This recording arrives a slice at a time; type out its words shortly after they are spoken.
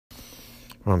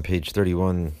We're on page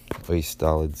 31, Ois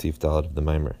Daled, Sif Daled of the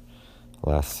Maimer,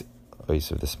 last Ois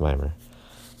of this Maimer.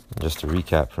 Just to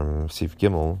recap from Sif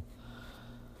Gimel,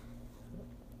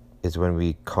 is when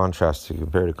we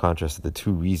compare to contrast the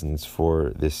two reasons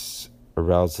for this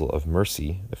arousal of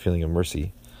mercy, the feeling of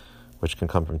mercy, which can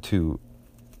come from two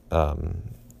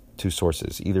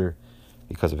sources, either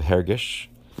because of hergish,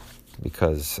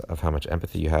 because of how much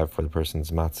empathy you have for the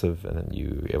person's matzav, and then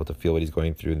you're able to feel what he's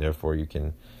going through, and therefore you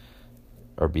can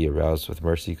or be aroused with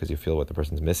mercy because you feel what the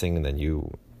person's missing, and then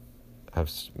you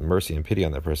have mercy and pity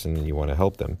on that person, and you want to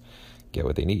help them get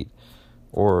what they need.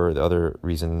 Or the other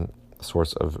reason,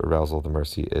 source of arousal of the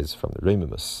mercy, is from the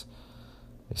reimumus,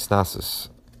 isnasus,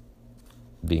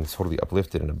 being totally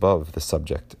uplifted and above the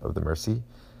subject of the mercy,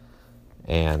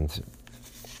 and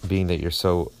being that you're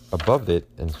so above it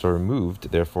and so removed,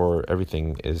 therefore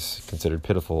everything is considered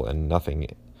pitiful and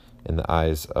nothing in the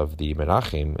eyes of the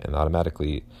merachim, and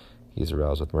automatically he is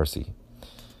aroused with mercy.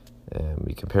 And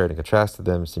we compare and contrast to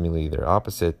them, seemingly they're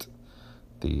opposite.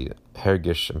 The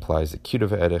hergish implies the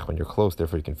kiyuv erech, when you're close,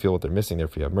 therefore you can feel what they're missing,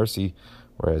 therefore you have mercy,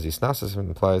 whereas isnasus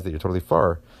implies that you're totally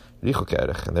far, richuk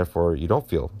erech, and therefore you don't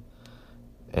feel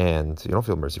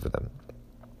mercy for them.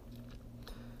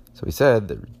 So we said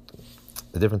that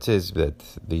the difference is that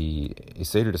the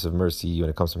isedus of mercy, when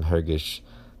it comes from hergish,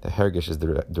 the hergish is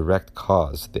the direct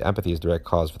cause, the empathy is direct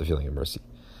cause for the feeling of mercy.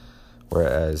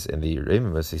 Whereas in the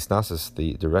reimumus, isnasus,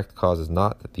 the direct cause is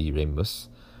not the reimumus,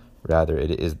 rather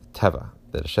it is the teva,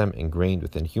 that Hashem ingrained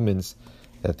within humans,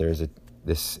 that there is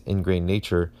this ingrained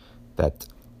nature that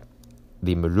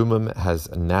the merumim has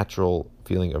a natural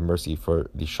feeling of mercy for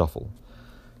the shuffle.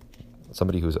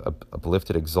 Somebody who's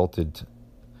uplifted, exalted,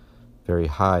 very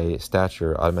high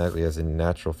stature automatically has a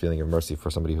natural feeling of mercy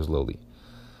for somebody who's lowly.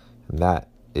 And that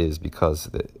is because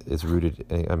it's rooted,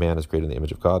 a man is created in the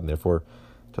image of God, and therefore,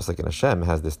 just like in Hashem,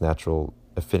 has this natural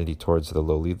affinity towards the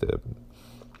lowly,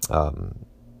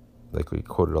 like we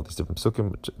quoted all these different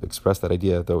psukim which express that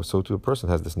idea, though, so too a person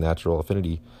has this natural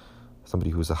affinity.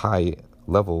 Somebody who's a high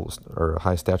level or a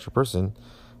high stature person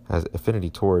has affinity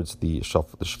towards the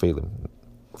shvelim.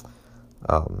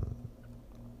 And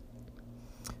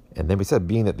then we said,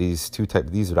 being that these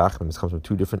rachmanim comes from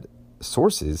two different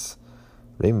sources,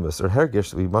 reimus or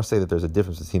hergish, we must say that there's a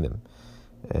difference between them.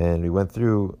 And we went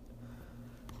through,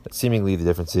 seemingly the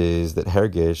difference is that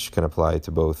hergish can apply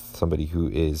to both somebody who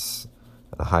is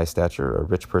a high stature, a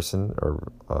rich person, or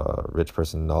a rich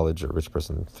person knowledge, or a rich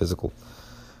person physical,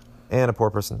 and a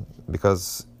poor person,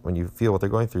 because when you feel what they're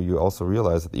going through, you also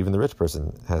realize that even the rich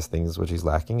person has things which he's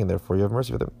lacking, and therefore you have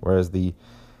mercy for them. Whereas the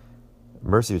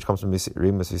mercy which comes from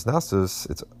reimus isnasus,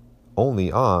 it's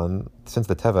only on, since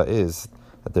the teva is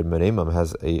that the meremam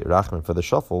has a rachman for the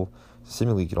shuffle,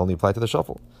 seemingly it can only apply to the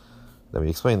shuffle. Then we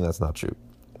explain that's not true.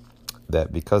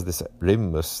 That because this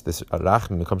reimus, this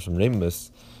rachman comes from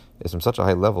reimus, is from such a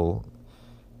high level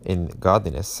in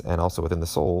godliness and also within the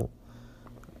soul.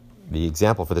 The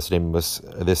example for this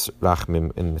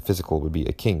rachmim in the physical would be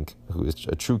a king, who is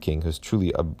a true king, who's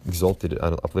truly exalted,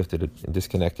 uplifted, and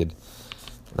disconnected,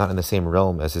 not in the same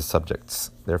realm as his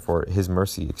subjects. Therefore, his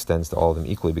mercy extends to all of them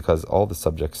equally, because all the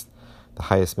subjects, the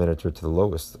highest minister to the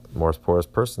lowest,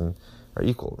 poorest person, are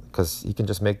equal, because he can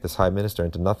just make this high minister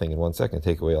into nothing in 1 second,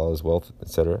 take away all his wealth,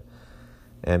 etc.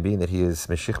 And being that he is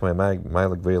Meshich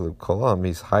Ma'alag Ve'elu Kolam,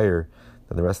 he's higher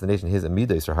than the rest of the nation. His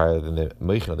amidas are higher than the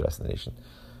meichin of the rest of the nation.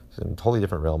 So in a totally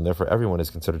different realm. Therefore, everyone is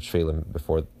considered shvelim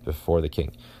before the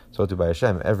king. So to by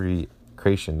Hashem, every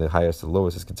creation, the highest to the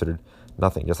lowest, is considered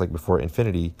nothing. Just like before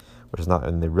infinity, which is not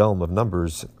in the realm of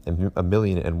numbers, and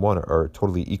 1,000,001 are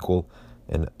totally equal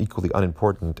and equally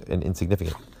unimportant and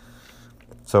insignificant.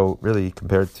 So really,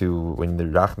 compared to when the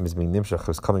rachim is being nimshach,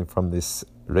 is coming from this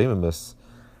reimumus,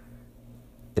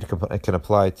 it can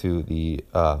apply to the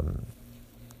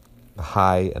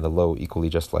high and the low equally,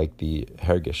 just like the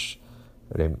hergish.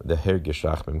 The hergish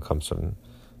rachmim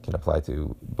can apply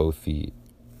to both the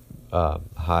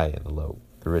high and the low,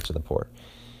 the rich and the poor.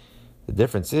 The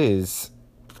difference is,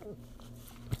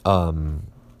 so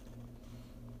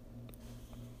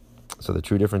the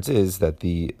true difference is that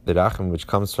the rachmim which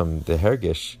comes from the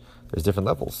hergish, there's different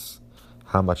levels.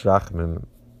 How much rachmim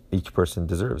each person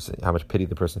deserves, how much pity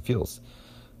the person feels.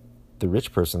 The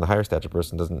rich person, the higher stature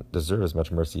person, doesn't deserve as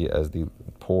much mercy as the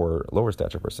poor, lower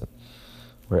stature person.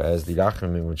 Whereas the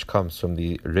rachmim which comes from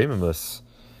the reimumus,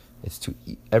 it's to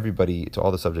everybody, to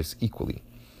all the subjects equally.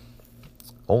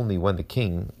 Only when the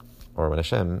king, or when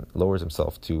Hashem, lowers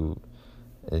himself to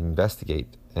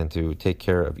investigate and to take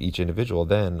care of each individual,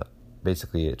 then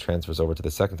basically it transfers over to the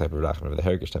second type of rachmim, the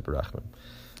hergish type of rachmim.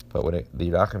 But when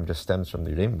the rachmim just stems from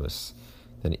the reimumus,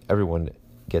 then everyone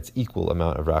gets equal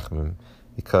amount of rachmim,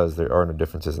 because there are no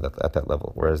differences at that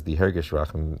level. Whereas the hergish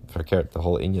rachim, the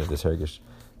whole inyan of this hergish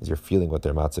is you're feeling what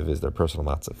their matzav is, their personal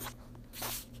matzav.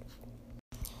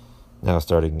 Now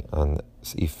starting on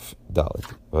Seif Dalet.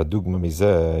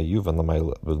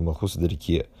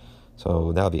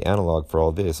 So now the analog for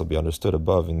all this will be understood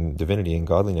above in divinity and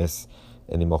godliness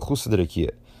in the Malchus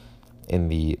Derikia, in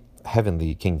the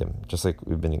heavenly kingdom. Just like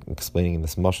we've been explaining in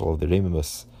this mashal of the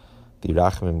Reimus, the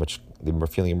Rachmim, which the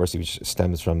feeling of mercy which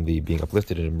stems from the being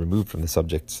uplifted and removed from the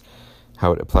subjects,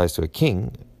 how it applies to a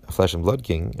king, a flesh and blood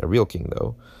king, a real king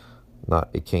though,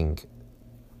 not a king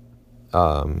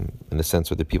in the sense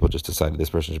where the people just decided this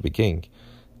person should be king,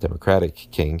 democratic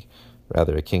king,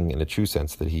 rather a king in a true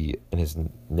sense that he, in his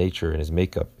nature and his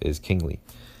makeup, is kingly.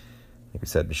 Like we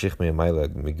said,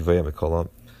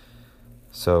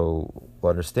 so we'll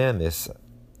understand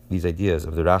these ideas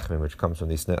of the Rachmim, which comes from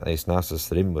the Isnasus,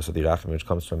 the Rimbus of the Rachmim, which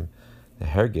comes from the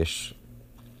Hergish,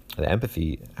 the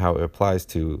empathy, how it applies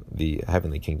to the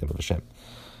heavenly kingdom of Hashem.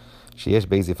 There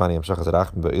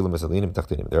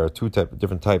are two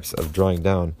different types of drawing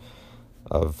down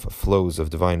of flows of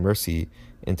divine mercy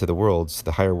into the worlds,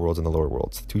 the higher worlds and the lower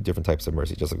worlds. Two different types of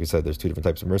mercy. Just like we said, there's two different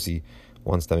types of mercy,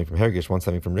 one stemming from Hergish, one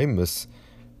stemming from Reimus,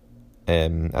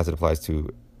 as it applies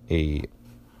to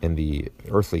in the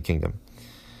earthly kingdom.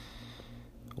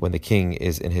 When the king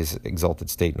is in his exalted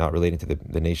state, not relating to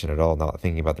the nation at all, not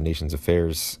thinking about the nation's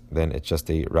affairs, then it's just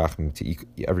a rachmim to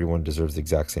everyone deserves the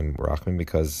exact same rachmim,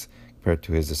 because compared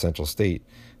to his essential state,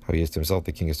 how he is to himself,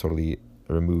 the king is totally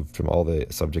removed from all the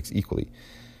subjects equally.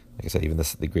 Like I said, even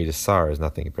the greatest tsar is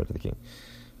nothing compared to the king.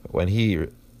 But when he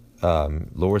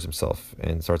lowers himself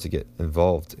and starts to get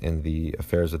involved in the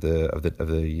affairs of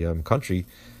the country,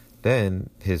 then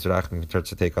his rachmim starts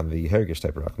to take on the hergish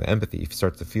type of rachmim, the empathy. He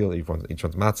starts to feel each one's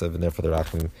matzav, and therefore the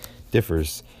rachmim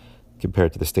differs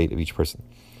compared to the state of each person.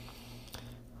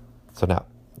 So now,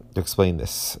 to explain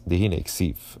this, dihine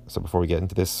ksiv. So before we get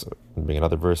into this, I'll bring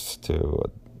another verse to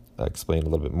explain a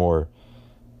little bit more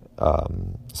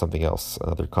something else,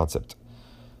 another concept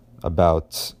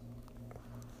about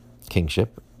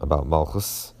kingship, about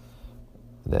malchus,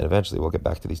 and then eventually we'll get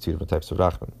back to these two different types of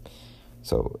rachmim.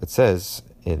 So it says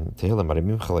in Tehillim,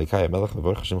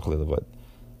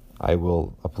 I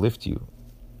will uplift you,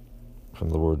 from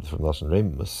the word from Lashon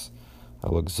Reimus, I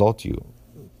will exalt you,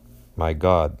 my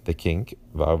God, the King,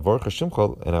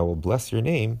 and I will bless your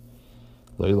name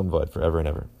forever and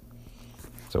ever.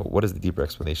 So what is the deeper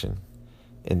explanation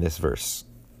in this verse?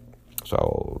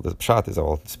 So the pshat is I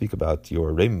will speak about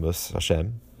your Reimus,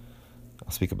 Hashem.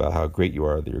 I'll speak about how great you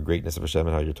are, your greatness of Hashem,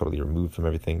 and how you're totally removed from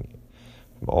everything,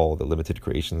 from all the limited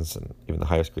creations and even the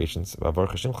highest creations.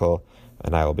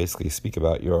 And I will basically speak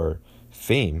about your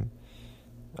fame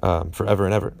forever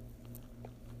and ever.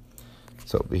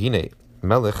 So v'hinei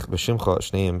melech v'shimcha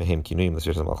shneim behem kinuim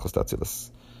l'shir malchus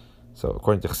datzilas. So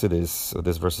according to Chassidus,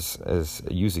 this verse is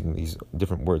using these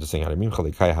different words, saying it's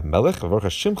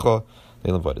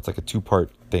like a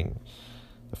two-part thing.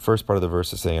 The first part of the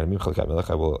verse is saying, I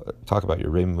will talk about your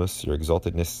reimus, your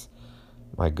exaltedness,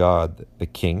 my God, the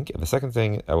King. And the second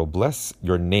thing, I will bless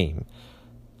your name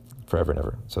forever and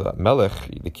ever. So that melech,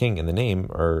 the king, and the name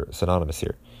are synonymous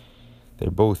here.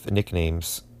 They're both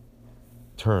nicknames,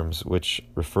 terms which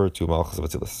refer to Malchus of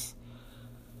Atzilus.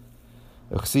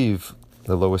 Chsiv,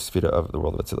 the lowest sphera of the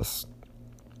world of Atzilus.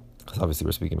 Obviously,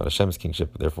 we're speaking about Hashem's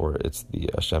kingship, therefore it's the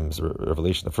Hashem's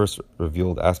revelation. The first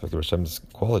revealed aspect of Hashem's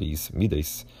qualities,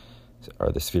 midas,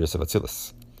 are the spheres of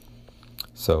Atzilus.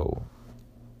 So,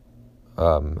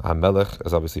 HaMelech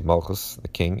is obviously Malchus, the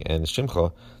king, and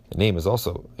Shimcha, the name, is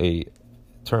also a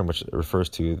term which refers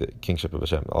to the kingship of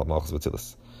Hashem, Malchus of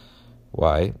Atzilus.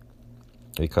 Why?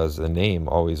 Because the name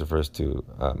always refers to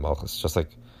Malchus. Just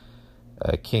like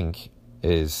a king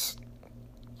is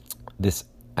this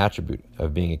attribute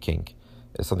of being a king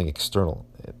is something external.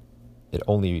 It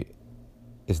only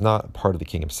is not part of the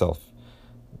king himself,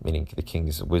 meaning the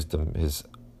king's wisdom, his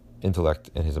intellect,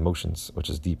 and his emotions, which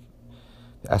is deep,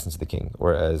 the essence of the king.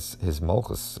 Whereas his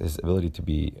malchus, his ability to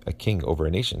be a king over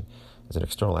a nation, is an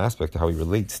external aspect to how he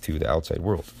relates to the outside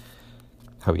world,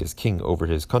 how he is king over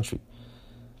his country.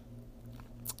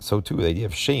 So too, the idea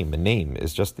of shame, a name,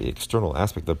 is just the external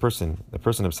aspect of the person. The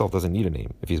person himself doesn't need a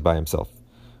name if he's by himself,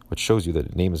 which shows you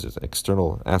that a name is an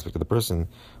external aspect of the person,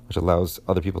 which allows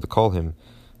other people to call him,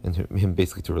 and him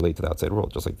basically to relate to the outside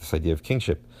world. Just like this idea of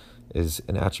kingship is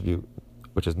an attribute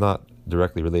which is not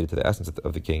directly related to the essence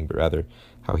of the king, but rather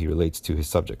how he relates to his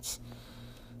subjects.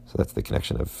 So that's the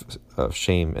connection of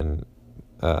shame and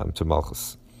to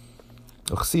Malchus.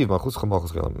 And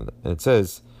it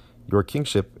says, your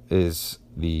kingship is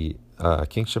the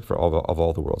kingship for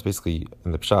all the worlds. Basically,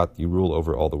 in the Pshat, you rule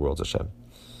over all the worlds, Hashem.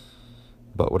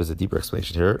 But what is a deeper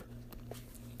explanation here?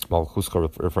 Malchus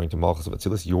referring to Malchus of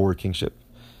Atzilus, your kingship,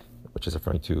 which is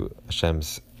referring to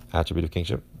Hashem's attribute of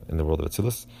kingship in the world of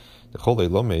Atzilus. That all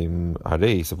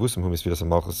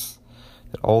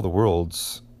the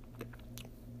worlds,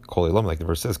 like the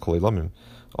verse says,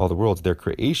 all the worlds, their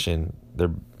creation,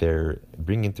 their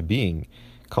bringing into being,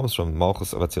 comes from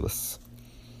Malchus of Atzilus.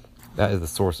 That is the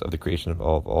source of the creation of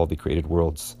all the created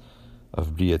worlds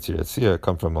of Bria Tziratzia,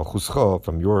 come from Malchuscha,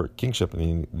 from your kingship,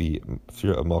 meaning the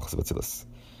sphere of Malchus of Atzilus.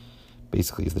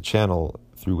 Basically, is the channel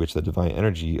through which the divine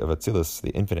energy of Atzilus, the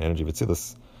infinite energy of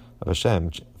Atzilus, of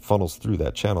Hashem, funnels through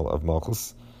that channel of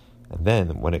Malchus. And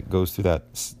then, when it goes through that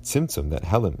symptom, that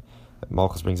Helim, that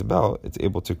Malchus brings about, it's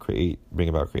able to bring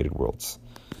about created worlds.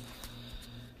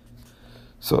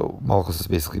 So, Malchus is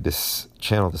basically this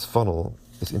channel, this funnel,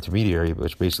 this intermediary,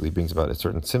 which basically brings about a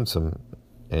certain symptom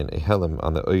and a Helim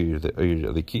on the Oyr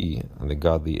of the key, on the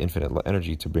godly infinite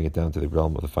energy to bring it down to the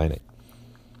realm of the finite.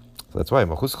 So that's why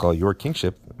Malchuscha, your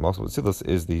kingship, Malchus Atzilus,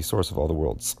 is the source of all the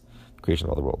worlds, the creation of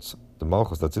all the worlds. The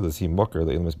Malchus Atzilus, he mocker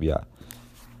the ilmus biyah.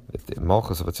 The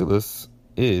Malchus of Atzilus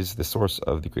is the source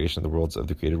of the creation of the worlds, of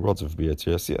the created worlds of Bria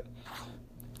Tziratzia.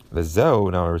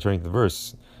 V'zeu, now returning to the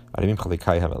verse, Arimim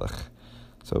Chalikai HaMelech.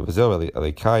 So V'zeu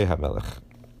Alikai HaMelech,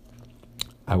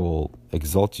 I will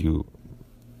exalt you,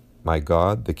 my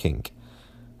God, the King.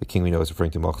 The King we know is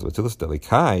referring to Malchus of Atzilus.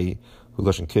 Alikai, Hu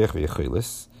Lashon Keich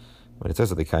V'Yechilis. When it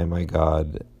says Alikai, my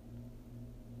God,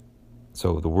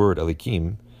 so the word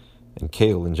Alikim and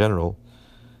Kael in general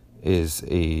is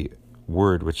a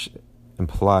word which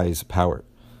implies power.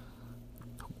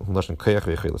 It says in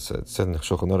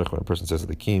Shulchan Aruch, when a person says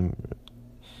Alikim,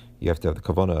 you have to have the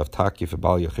kavanah of Takif,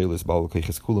 Bal Yechilis, Bal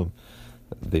Keiches Kulam,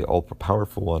 the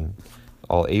all-powerful one,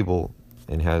 all able,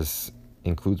 and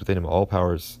includes within him all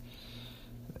powers.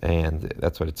 And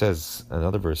that's what it says in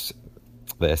another verse.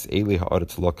 Ves Eli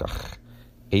haaretz lokach,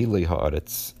 Eli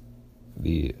haaretz.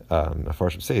 The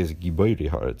Mefarshim say is Giboiri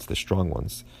haaretz, the strong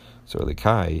ones. So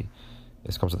Elikai,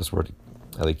 this comes to this word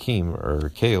Elikim or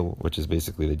Kael, which is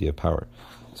basically the idea of power.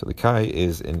 So Elikai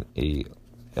is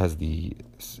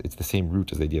it's the same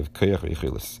root as the idea of Koyach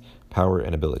v'Yechilis, power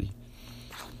and ability.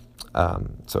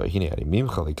 So Hine Arimim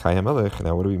Chalikai HaMelech.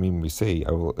 Now, what do we mean when we say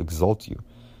I will exalt you?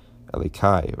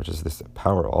 Elikai, which is this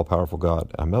power, all-powerful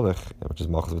God. HaMelech, which is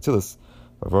Malchus Atzilus.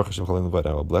 I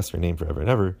will bless your name forever and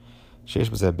ever. So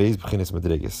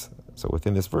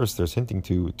within this verse, there's hinting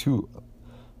to two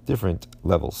different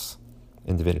levels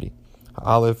in divinity.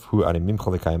 One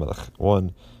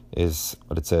is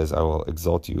what it says, I will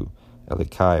exalt you,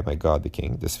 Elikai, my God, the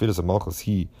King. The spheres of Malchus,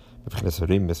 he,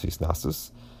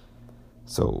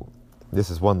 so this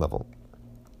is one level.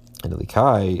 And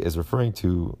Elikai is referring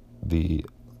to the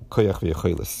Koyach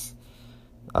v'Yechilis,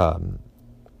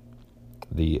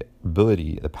 the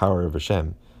ability, the power of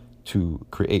Hashem to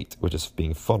create, which is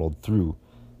being funneled through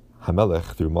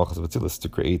Hamelech, through Malchus of Atzilus, to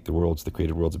create the worlds, the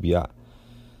created worlds of Biyah.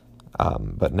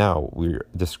 But now we're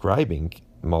describing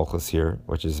Malchus here,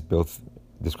 which is both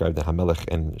described in Hamelech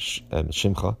and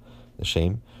Shimcha, the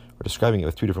shame. We're describing it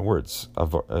with two different words.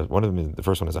 One of them, the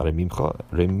first one is Arimimcha,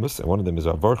 Remimus, and one of them is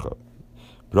Avarcha,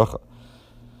 Bracha.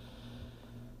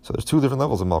 So there's two different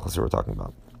levels of Malchus here we're talking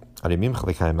about. Arimimcha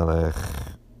Likai Melech,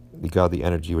 the godly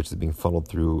energy which is being funneled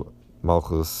through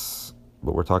Malchus,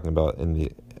 what we're talking about in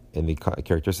the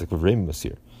characteristic of Remimus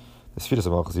here. The spheres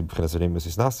of Malchus is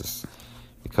Nasis,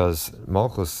 because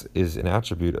Malchus is an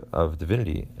attribute of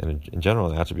divinity, and in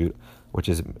general an attribute which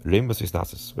is Remimus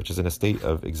Nasis, which is in a state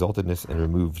of exaltedness and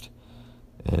removed,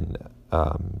 and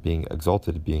being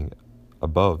exalted, being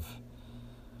above.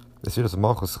 The spheres of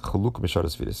Malchus Chaluk Mishar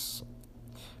spheres,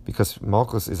 because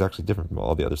Malchus is actually different from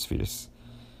all the other spheres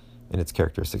in its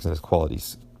characteristics and its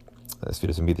qualities.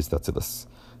 Spheres of Midas Atzilus.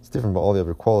 It's different from all the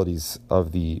other qualities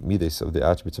of the Midas, of the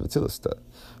attributes of Atzilus.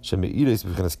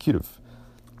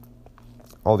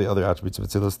 All the other attributes of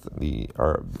Atzilus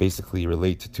are basically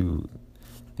relate to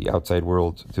the outside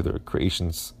world, to the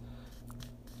creations,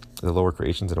 the lower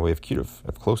creations, in a way of kiruv,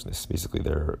 of closeness. Basically,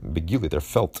 they're begili, they're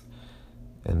felt,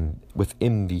 and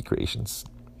within the creations.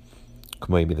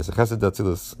 Midas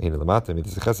Atzilus,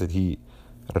 Midas Chesed, he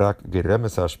rak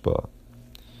geremes hashpa.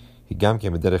 He gam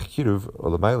kem derech kiruv,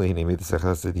 or lemaile he Midas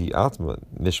Chesed, he atma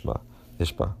nishpa.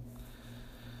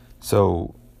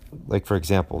 So, like for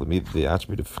example, the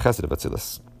attribute of Chesed of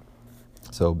Atzilus.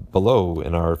 So below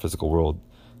in our physical world,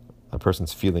 a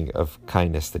person's feeling of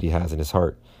kindness that he has in his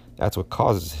heart, that's what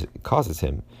causes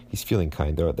him. He's feeling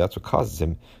kind. That's what causes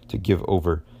him to give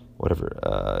over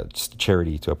whatever, just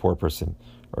charity to a poor person,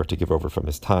 or to give over from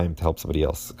his time to help somebody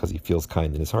else because he feels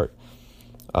kind in his heart.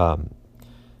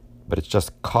 But it's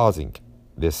just causing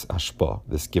this hashpa,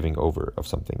 this giving over of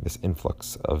something, this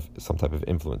influx of some type of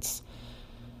influence.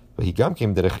 But he gam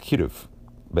came derech kiruv,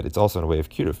 but it's also in a way of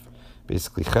kiruv.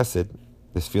 Basically, chesed,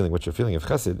 this feeling, what you're feeling of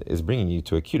chesed, is bringing you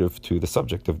to a kiruv, to the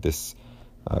subject of this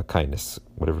kindness,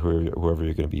 whoever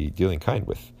you're going to be dealing kind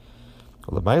with.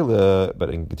 But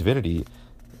in divinity,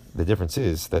 the difference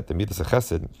is that the midas of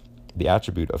chesed, the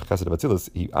attribute of chesed abatzilus,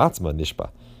 he atzma nishpa.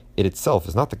 It itself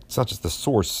is it's not just the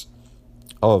source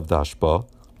of the hashpa.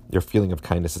 Your feeling of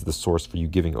kindness is the source for you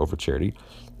giving over charity.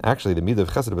 Actually, the midah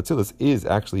of chesed abatzilus is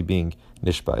actually being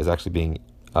nishpa, is actually being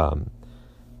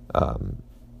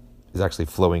is actually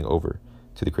flowing over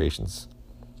to the creations.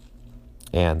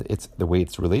 And it's the way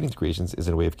it's relating to creations is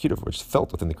in a way of kiruv, which is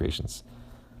felt within the creations.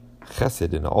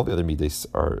 Chesed and all the other midas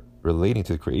are relating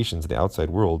to the creations, the outside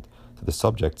world, to the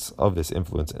subjects of this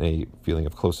influence in a feeling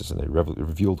of closeness in a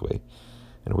revealed way,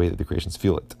 in a way that the creations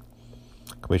feel it.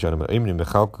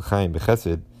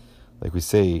 Like we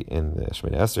say in the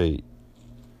Shemoneh Esrei,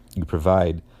 you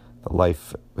provide the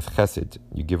life with chesed,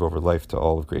 you give over life to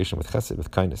all of creation with chesed,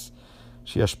 with kindness.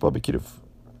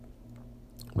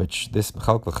 Which this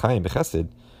Mechalkel Chaim B'Chesed,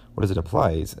 what does it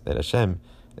imply? Is that Hashem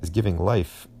is giving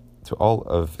life to all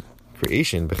of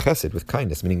creation B'Chesed, with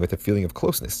kindness, meaning with a feeling of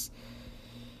closeness.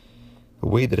 The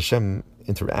way that Hashem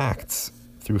interacts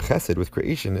through Chesed with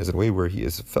creation is a way where He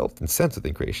is felt and sensed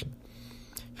within creation.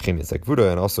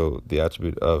 And also the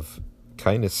attribute of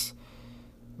kindness,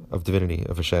 of divinity,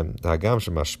 of Hashem.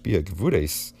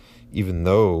 Even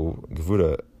though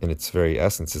Gevura in its very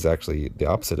essence is actually the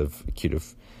opposite of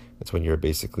Kiruv. It's when you're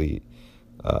basically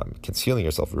concealing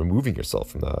yourself, removing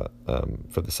yourself from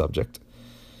the subject.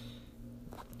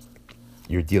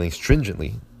 You're dealing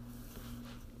stringently,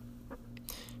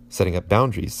 setting up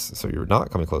boundaries, so you're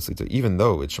not coming closely to. Even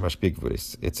though it's shamash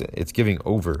b'gvuris, it's giving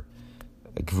over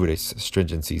gvuris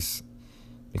stringencies.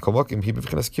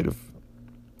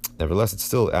 Nevertheless, it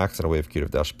still acts in a way of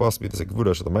kiruv.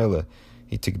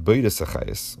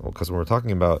 Because when we're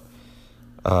talking about,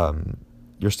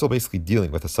 you're still basically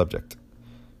dealing with a subject.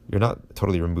 You're not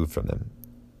totally removed from them.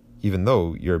 Even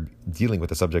though you're dealing with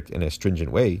the subject in a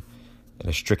stringent way, in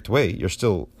a strict way, you're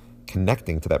still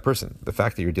connecting to that person. The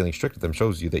fact that you're dealing strict with them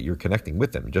shows you that you're connecting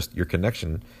with them. Just your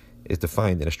connection is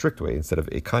defined in a strict way instead of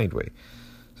a kind way.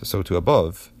 So to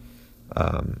above,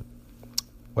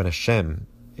 when Hashem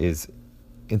is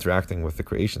interacting with the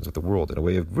creations, with the world, in a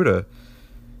way of Gvura,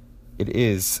 it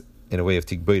is in a way of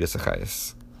Tigboides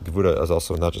Achayis. Gevura is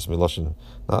also not just Miloshin,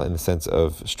 not in the sense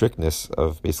of strictness,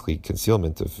 of basically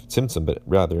concealment, of tzimtzum, but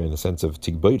rather in the sense of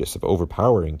tigboidus, of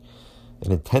overpowering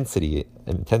an intensity,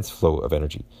 an intense flow of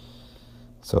energy.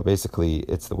 So basically,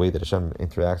 it's the way that Hashem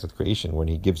interacts with creation when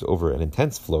He gives over an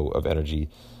intense flow of energy,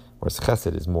 whereas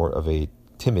Chesed is more of a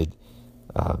timid,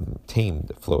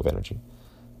 tamed flow of energy.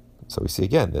 So we see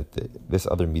again that this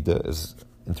other midah is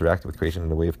interacting with creation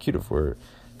in a way of kiruv, where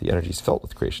the energy is felt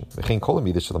with creation.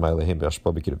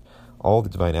 All the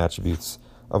divine attributes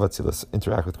of Atzilus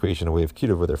interact with creation in a way of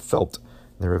kiruv, where they're felt,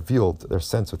 and they're revealed, they're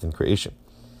sensed within creation.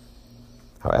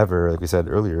 However, like we said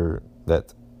earlier,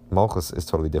 that Malchus is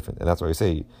totally different, and that's why we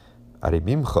say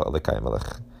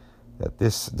that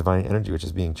this divine energy which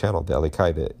is being channeled, the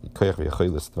Alekai, the Koyach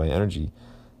v'Yacholis, divine energy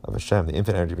of Hashem, the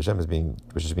infinite energy of Hashem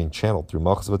which is being channeled through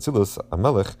Malchus of Atzilus,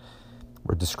 Amelech,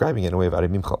 we're describing it in a way of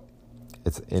Arimimcha.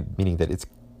 Meaning that its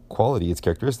quality, its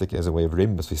characteristic, is a way of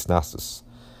Remus Visnasus.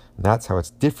 And that's how it's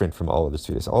different from all other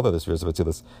spheres. All the other spheres of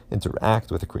Atzilus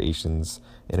interact with the creations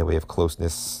in a way of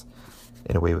closeness,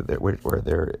 in a way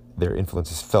where their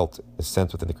influence is felt, is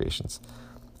sensed within the creations.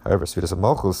 However, Spheres of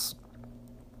Malchus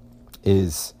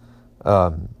is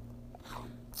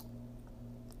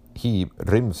he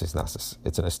Remus Visnasus.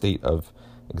 It's in a state of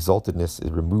exaltedness,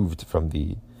 is removed from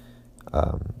the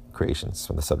creations,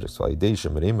 from the subjects. Through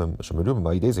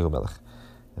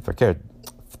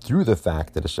the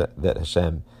fact that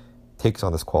Hashem takes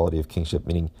on this quality of kingship,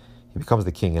 meaning He becomes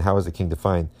the king. And how is the king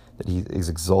defined? That He is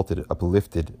exalted,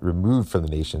 uplifted, removed from the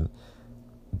nation.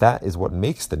 That is what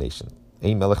makes the nation.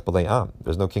 Ein melech b'lei am.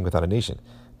 There's no king without a nation.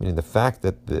 Meaning the fact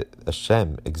that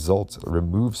Hashem exalts,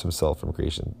 removes Himself from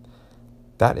creation.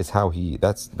 That is how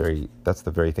that's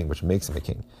the very thing which makes Him a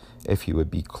king. If He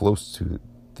would be close to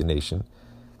the nation,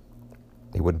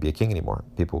 He wouldn't be a king anymore.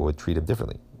 People would treat Him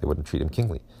differently. They wouldn't treat Him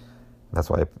kingly. And that's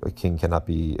why a king cannot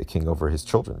be a king over his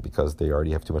children, because they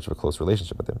already have too much of a close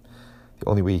relationship with him. The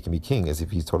only way he can be king is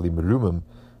if he's totally merumim,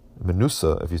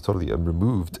 menusa, if he's totally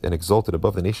removed and exalted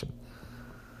above the nation.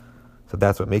 So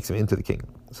that's what makes him into the king.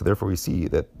 So therefore we see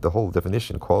that the whole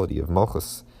definition, quality of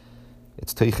Malchus,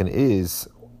 its teichen is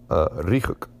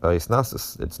richuk,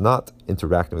 isnasis. It's not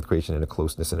interacting with creation in a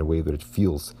closeness in a way that it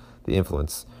feels the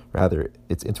influence. Rather,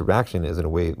 its interaction is in a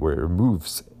way where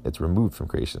it's removed from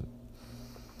creation.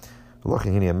 That's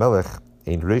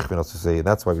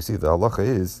why we see the halacha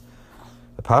is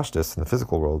the pashtus in the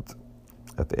physical world.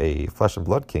 At a flesh and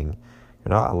blood king,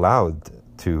 you're not allowed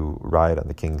to ride on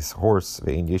the king's horse.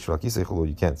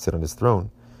 You can't sit on his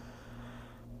throne.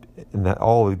 And that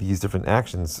all of these different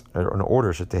actions are in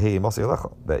order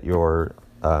that your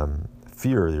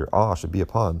fear, your awe should be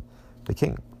upon the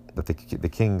king, that the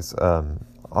king's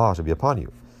awe should be upon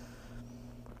you.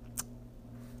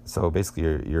 So basically,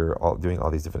 you're doing all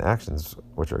these different actions,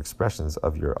 which are expressions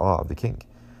of your awe of the king.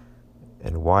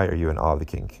 And why are you in awe of the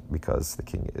king? Because the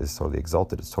king is totally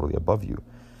exalted; it's totally above you.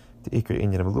 The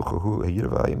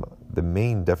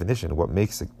main definition of what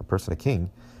makes a person a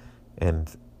king,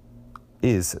 and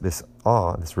is this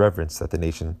awe, this reverence that the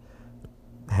nation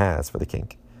has for the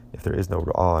king. If there is no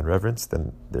awe and reverence,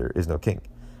 then there is no king.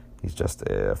 He's just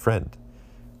a friend.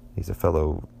 He's a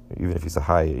fellow, even if he's a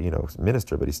high,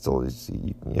 minister, but you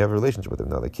have a relationship with him.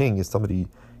 Now, the king is somebody you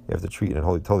have to treat in a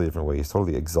totally different way. He's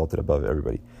totally exalted above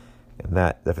everybody. And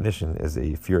that definition is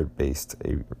a fear-based,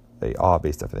 a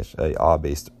awe-based definition, a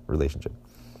awe-based relationship.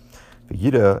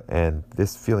 Yida, and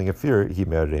this feeling of fear,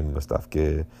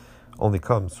 only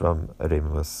comes from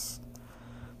remus.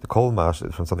 The kol mash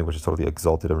is from something which is totally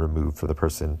exalted and removed from the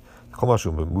person. The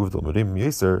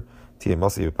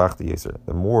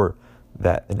more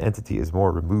that an entity is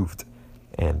more removed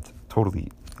and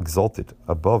totally exalted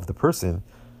above the person,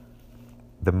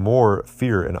 the more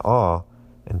fear and awe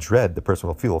and dread the person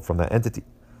will feel from that entity.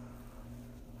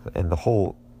 And the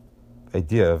whole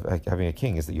idea of having a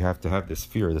king is that you have to have this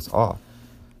fear, this awe.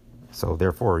 So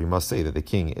therefore, you must say that the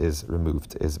king is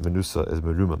removed, is menusa, is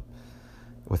merumim.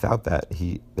 Without that,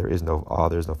 there is no awe,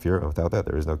 there is no fear, and without that,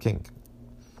 there is no king.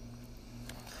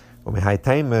 That's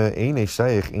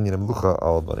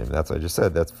what I just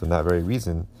said. That's from that very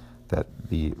reason that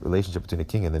the relationship between the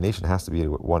king and the nation has to be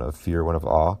one of fear, one of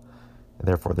awe, and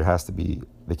therefore the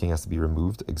king has to be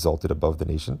removed, exalted above the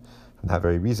nation. For that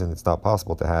very reason, it's not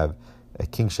possible to have a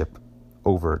kingship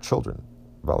over children,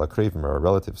 vala krevim, or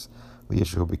relatives,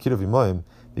 because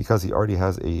he already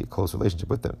has a close relationship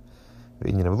with them.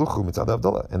 And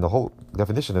the whole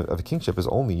definition of a kingship is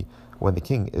only when the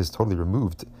king is totally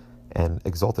removed and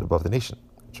exalted above the nation,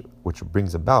 which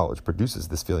produces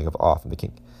this feeling of awe from the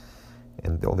king.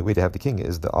 And the only way to have the king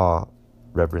is the awe,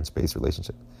 reverence-based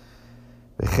relationship.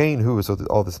 So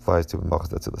all this applies to Malchus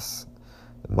Atzilus.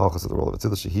 Malchus of the world of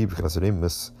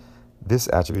Atzilus, this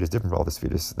attribute is different from all the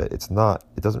spheres, that it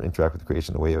doesn't interact with the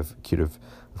creation in a way of kiruv,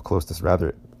 of closeness.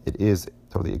 Rather, it is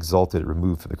totally exalted,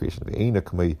 removed from the creation. This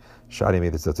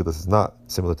is not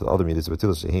similar to the other midas of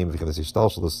Atzilus.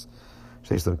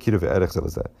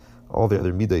 All the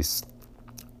other midas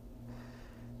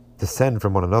descend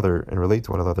from one another and relate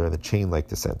to one another in a chain-like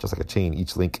descent. Just like a chain,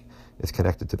 each link is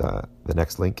connected to the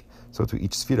next link. So to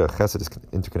each sphera, chesed is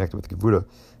interconnected with gevura,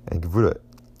 and gevura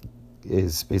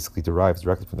is basically derives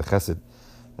directly from the chesed,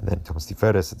 and then comes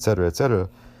tiferes, etc., etc.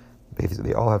 Basically,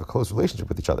 they all have a close relationship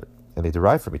with each other, and they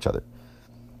derive from each other.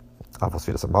 And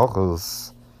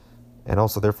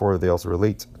also, therefore, they also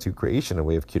relate to creation in a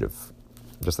way of kiruv.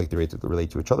 Just like they relate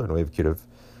to each other in a way of kiruv,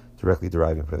 directly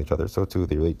deriving from each other, so too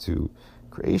they relate to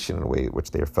creation in a way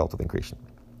which they are felt within creation.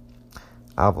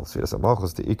 But when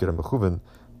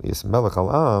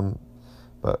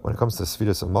it comes to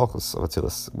Sfiras of Malchus of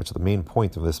Atzilus, which the main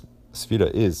point of this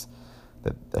Sfira is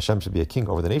that Hashem should be a king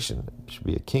over the nation, should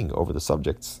be a king over the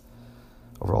subjects,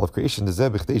 over all of creation,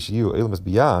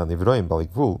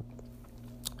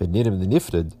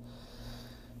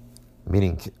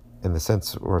 meaning in the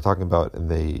sense we're talking about in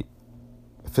the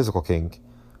physical king,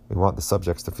 we want the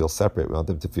subjects to feel separate, we want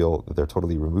them to feel that they're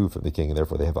totally removed from the king, and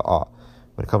therefore they have an awe.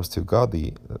 When it comes to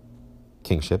godly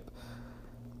kingship,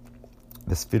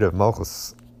 the spirit of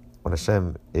Malchus, when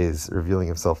Hashem is revealing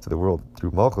himself to the world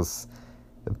through Malchus,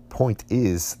 the point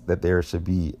is that there should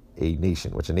be a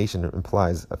nation, which a nation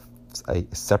implies a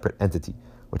separate entity,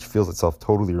 which feels itself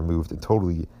totally removed and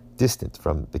totally distant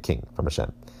from the king, from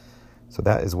Hashem. So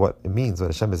that is what it means when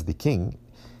Hashem is the king.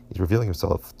 He's revealing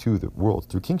himself to the world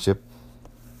through kingship.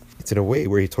 It's in a way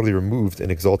where he's totally removed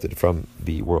and exalted from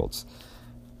the worlds.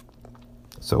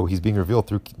 So he's being revealed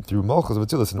through Malchus of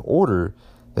Atzilus in order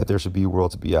that there should be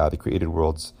worlds biyah, the created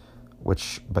worlds,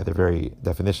 which by their very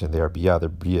definition they are biyah, they're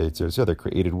bria, they're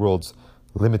created worlds,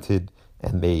 limited,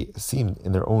 and they seem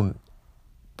in their own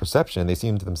perception, they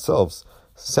seem to themselves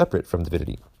separate from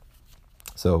divinity.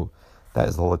 So that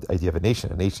is the whole idea of a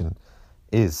nation. A nation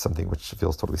is something which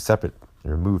feels totally separate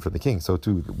and removed from the king. So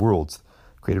too, the worlds,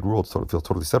 created worlds feel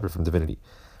totally separate from divinity,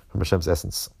 from Hashem's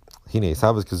essence. Hine,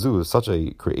 Savas Kazu is such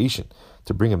a creation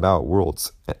to bring about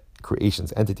worlds,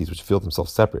 creations, entities which feel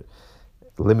themselves separate,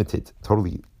 limited,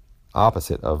 totally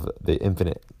opposite of the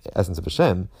infinite essence of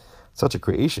Hashem. Such a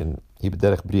creation,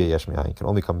 can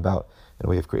only come about in a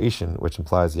way of creation which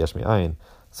implies yesh me'ayin,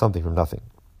 something from nothing.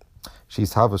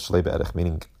 She's havas shlei be'erech,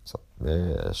 meaning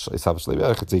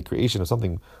it's a creation of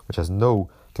something which has no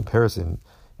comparison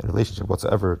and relationship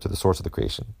whatsoever to the source of the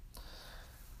creation.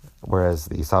 Whereas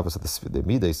the Isavas of the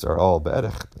Midas are all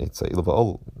be'erech, it's a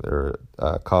ilva'ol, they're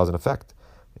cause and effect.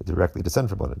 They directly descend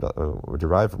from one another, or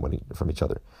derive from each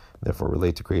other, and therefore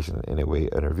relate to creation in a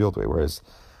revealed way. Whereas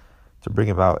to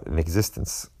bring about an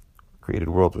existence, created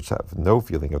worlds which have no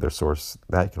feeling of their source,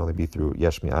 that can only be through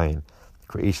yesh me'ayin,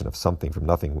 creation of something from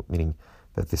nothing, meaning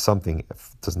that the something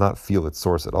does not feel its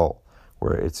source at all,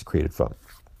 where it's created from.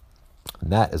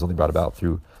 And that is only brought about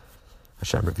through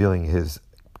Hashem revealing His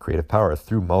creative power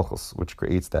through Malchus, which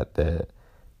creates that the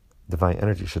divine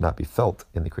energy should not be felt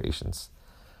in the creations,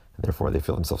 and therefore they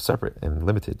feel themselves separate and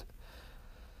limited.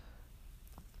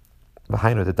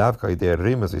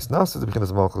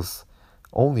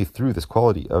 Only through this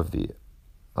quality of the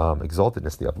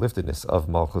exaltedness, the upliftedness of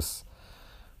Malchus,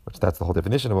 which that's the whole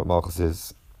definition of what Malchus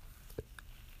is.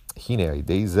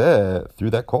 Through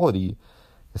that quality,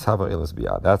 that's how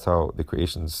the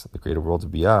creations, the creative worlds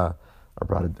of Biyah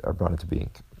are brought into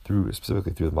being,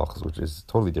 specifically through the Malchus, which is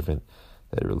totally different.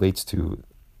 That it relates to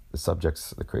the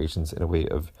subjects, the creations, in a way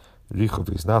of Richuv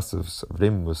V'Isnasuvs, of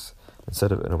Remus,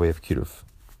 instead of in a way of Kiruv.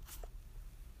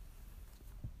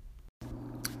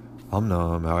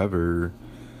 However,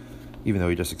 even though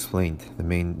we just explained the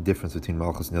main difference between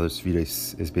Malchus and the other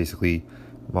Sfiros is basically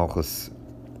Malchus,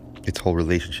 its whole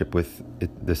relationship with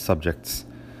the subjects,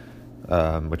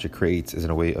 which it creates, is in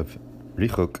a way of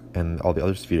Richuk, and all the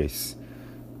other Sfiros,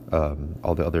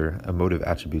 all the other emotive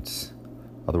attributes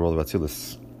of the world of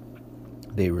Atzilus,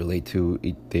 they relate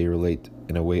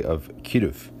in a way of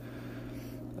Kiruv.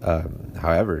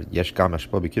 However, Yesh Gam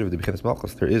Hashpah B'Kiruv D'Bechinas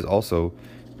Malchus, there is also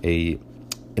a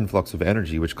influx of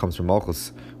energy which comes from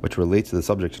Malchus, which relates to the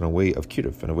subject in a way of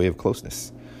Kiruv, in a way of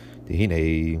closeness. So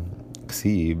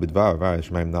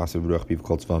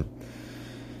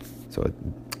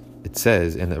it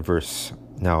says in a verse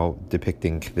now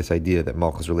depicting this idea that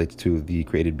Malchus relates to the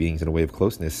created beings in a way of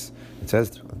closeness. It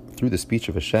says, through the speech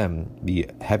of Hashem, the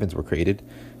heavens were created,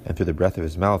 and through the breath of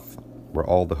His mouth were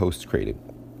all the hosts created.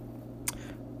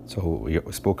 So we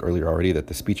spoke earlier already that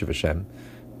the speech of Hashem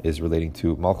is relating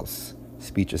to Malchus.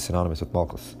 Speech is synonymous with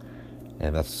Malchus.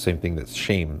 And that's the same thing that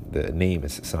Shem, the name,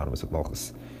 is synonymous with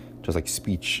Malchus. Just like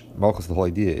speech, Malchus, the whole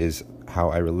idea is how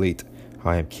I relate,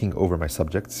 how I am king over my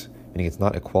subjects, meaning it's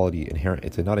not a quality inherent,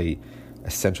 it's not a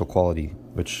essential quality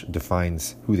which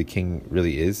defines who the king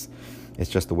really is. It's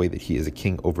just the way that he is a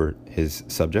king over his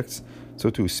subjects. So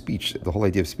too, speech, the whole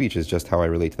idea of speech is just how I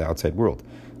relate to the outside world.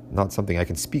 Not something I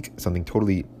can speak, something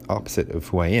totally opposite of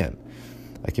who I am.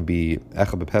 I can be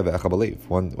echa b'peh ve'echa b'leiv.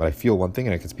 When I feel one thing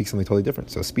and I can speak something totally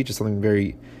different. So speech is something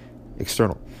very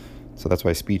external. So that's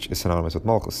why speech is synonymous with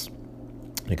Malchus,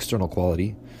 an external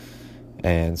quality.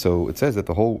 And so it says that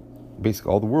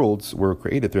basically all the worlds were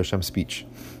created through Hashem's speech.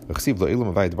 And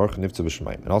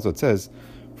also it says,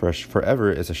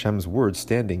 forever is Hashem's word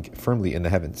standing firmly in the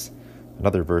heavens.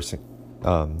 Another verse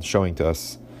showing to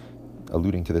us,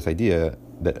 alluding to this idea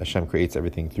that Hashem creates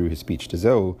everything through His speech. This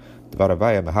is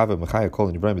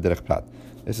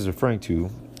referring to,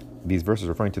 these verses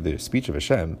referring to the speech of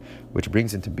Hashem, which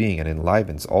brings into being and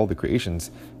enlivens all the creations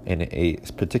in a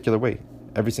particular way.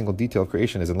 Every single detail of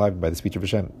creation is enlivened by the speech of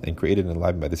Hashem, and created and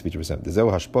enlivened by the speech of Hashem.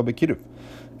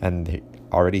 And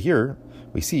already here,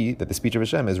 we see that the speech of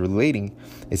Hashem is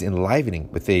enlivening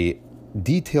with a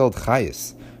detailed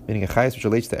chayis, meaning a chayis which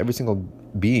relates to every single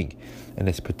being in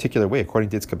this particular way, according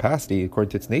to its capacity,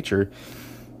 according to its nature.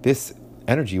 This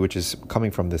energy which is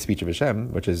coming from the speech of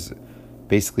Hashem, which is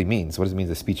basically means, what does it mean,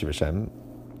 the speech of Hashem?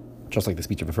 Just like the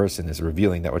speech of a person is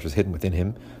revealing that which was hidden within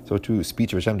him, so too,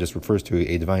 speech of Hashem just refers to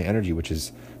a divine energy which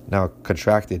is now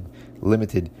contracted,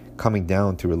 limited, coming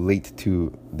down to relate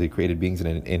to the created beings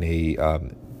in a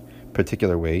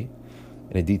particular way,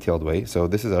 in a detailed way. So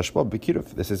this is Hashpah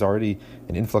B'Kiruv. This is already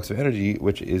an influx of energy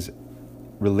which is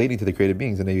relating to the created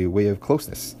beings in a way of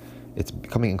closeness. It's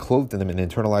becoming enclosed in them in an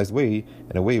internalized way,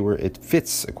 in a way where it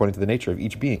fits according to the nature of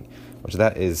each being, which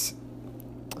that is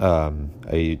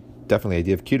a definitely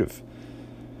idea of Kiruv.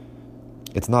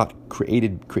 It's not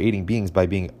creating beings by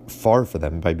being far from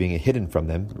them, by being hidden from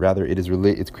them. Rather,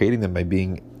 it's creating them by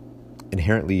being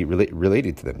inherently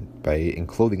related to them, by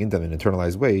enclosing in them in an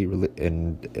internalized way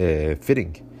and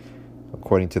fitting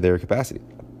according to their capacity.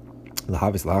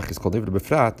 Lahavis lahach is called David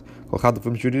Befrat,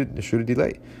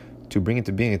 delay, to bring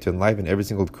into being and to enliven every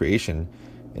single creation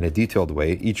in a detailed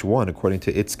way, each one according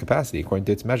to its capacity, according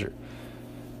to its measure.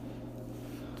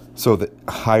 So the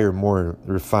higher, more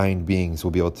refined beings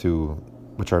will be able to,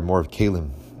 which are more of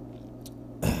Kalim,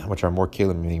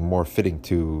 meaning more fitting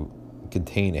to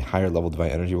contain a higher level of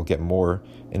divine energy, will get more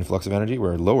influx of energy,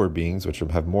 where lower beings, which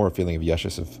have more feeling of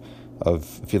yeshus, of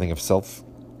feeling of self,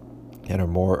 and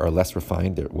are less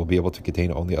refined, will be able to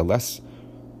contain only a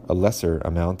lesser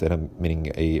amount,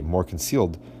 meaning a more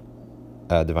concealed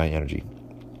divine energy.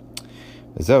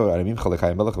 So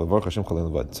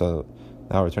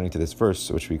now returning to this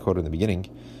verse, which we quoted in the beginning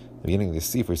of this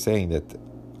sif, we're saying that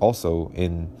also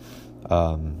in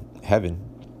heaven,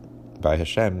 by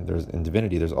Hashem, in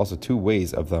divinity, there's also two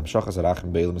ways of the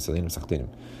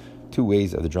two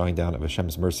ways of the drawing down of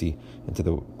Hashem's mercy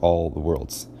into all the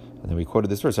worlds. And then we quoted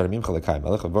this verse, I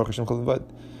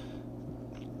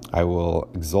will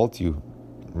exalt you,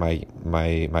 my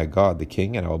God, the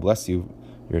King, and I will bless your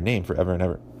name forever and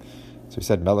ever. So we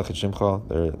said Melech and Shimcha,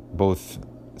 they're both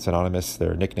synonymous,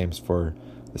 they're nicknames for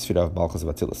the Sfira of Malchus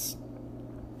of Atzilus.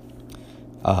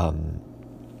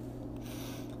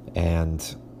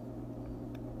 And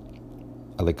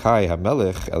Elikai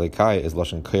HaMelech, Elikai is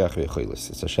Lashon Koyach Ve'cholis.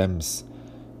 It's Hashem's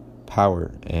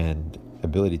power and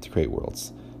ability to create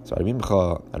worlds. So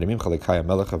Arimimcha Elikai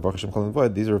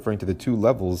HaMelech, these are referring to the two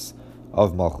levels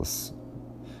of Malchus.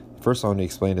 The first one we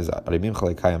explained is Arimimcha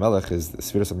Elikai HaMelech is the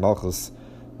Sfiras of Malchus.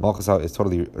 Malchus is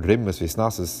totally Rimmus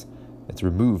Vesnasis. It's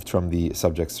removed from the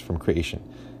subjects from creation.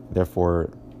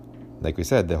 Therefore, like we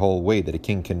said, the whole way that a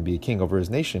king can be a king over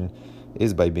his nation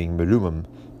is by being merumim,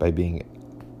 by being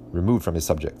removed from his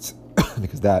subjects,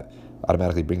 because that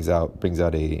automatically brings out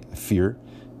a fear,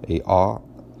 a awe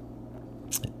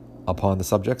upon the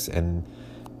subjects, and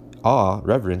awe,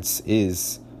 reverence,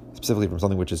 is specifically from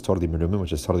something which is totally merumim,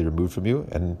 which is totally removed from you.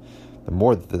 And the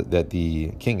more that the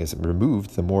king is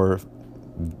removed, the more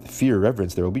fear,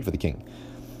 reverence there will be for the king.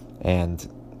 And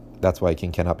that's why a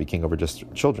king cannot be king over just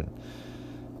children.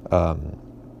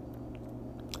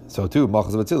 So too,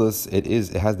 Malchus of Atzilus, it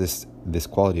has this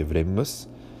quality of remus,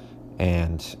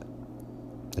 and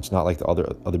it's not like the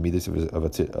other midas of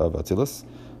Atzilus.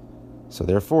 So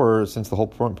therefore, since the whole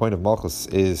point of Malchus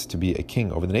is to be a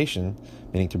king over the nation,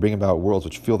 meaning to bring about worlds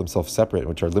which feel themselves separate,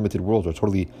 which are limited worlds, are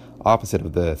totally opposite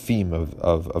of the theme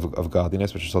of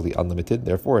godliness, which is totally unlimited.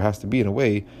 Therefore, it has to be in a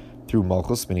way through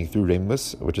Malchus, meaning through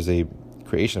Remus, which is a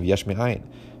creation of Yesh Me'ayin,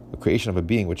 a creation of a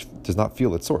being which does not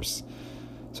feel its source.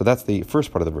 So that's the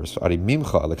first part of the verse. Ari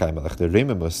Mimcha Elikai Melech, the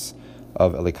Remus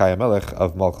of Elikai Melech,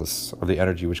 of Malchus, of the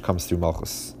energy which comes through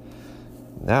Malchus.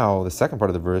 Now, the second part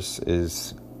of the verse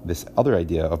is this other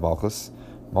idea of Malchus,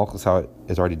 how it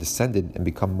has already descended and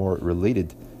become more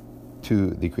related to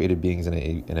the created beings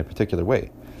in a particular way.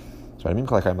 So and I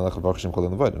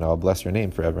will bless your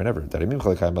name forever and ever. Turning the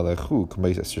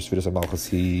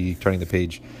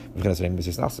page,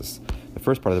 the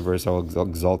first part of the verse, I will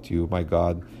exalt you, my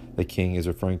God, the King, is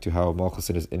referring to how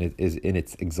Malchus is in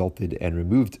its exalted and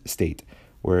removed state,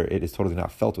 where it is totally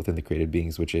not felt within the created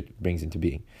beings which it brings into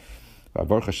being.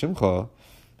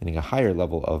 Meaning a higher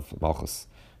level of Malchus,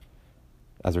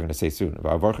 as we're going to say soon.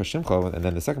 And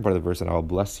then the second part of the verse, and I will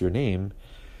bless your name.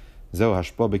 This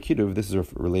is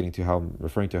referring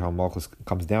to how Malchus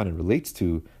comes down and relates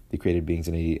to the created beings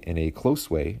in a close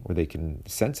way, where they can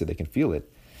sense it, they can feel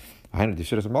it. Meaning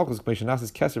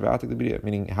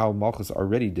how Malchus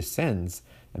already descends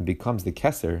and becomes the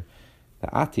Keser, the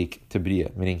Atik to Bria,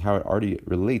 meaning how it already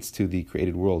relates to the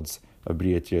created worlds of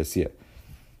Bria Tirasiyah.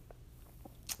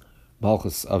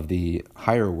 Malchus of the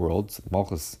higher worlds,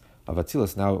 Malchus of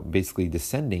Atzilus, now basically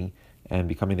descending and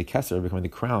becoming the Keser, becoming the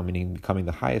crown, meaning becoming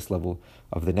the highest level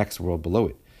of the next world below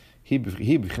it.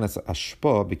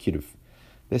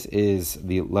 This is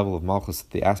the level of Malchus,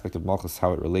 the aspect of Malchus,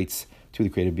 how it relates to the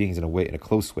created beings in a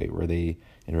close way,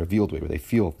 in a revealed way, where they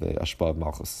feel the ashpa of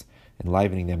Malchus,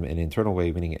 enlivening them in an internal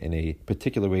way, meaning in a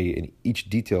particular way in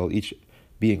each detail, each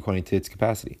being according to its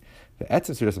capacity. The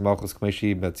essence of Malchus,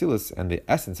 and the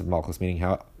essence of Malchus, meaning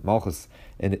how Malchus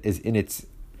is in its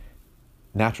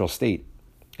natural state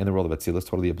in the world of Atzilus,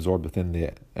 totally absorbed within the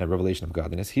revelation of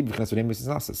godliness.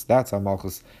 That's how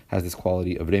Malchus has this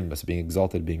quality of Remus, being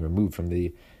exalted, being removed from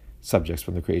the subjects,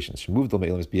 from the creations.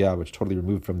 Which totally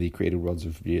removed from the created worlds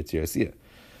of Bria Tirasiyah.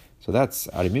 So that's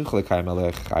I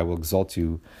will exalt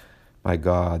you, my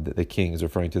God, the King, is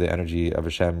referring to the energy of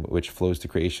Hashem which flows to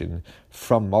creation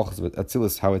from Malchus of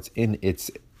Atzilus, how it's in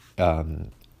its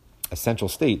essential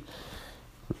state,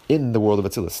 in the world of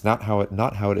Atzilus,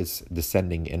 not how it is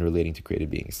descending and relating to created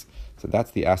beings. So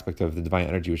that's the aspect of the divine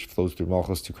energy which flows through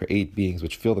Malchus to create beings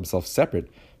which feel themselves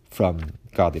separate from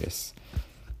godliness,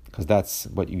 because that's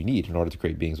what you need in order to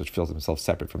create beings which feel themselves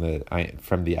separate from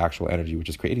the actual energy which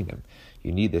is creating them.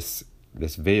 You need this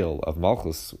veil of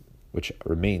Malchus which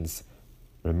remains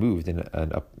removed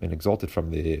and exalted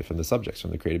from the subjects,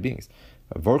 from the created beings.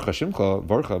 Vorcha Shimcha,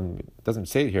 Vorcha doesn't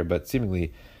say it here, but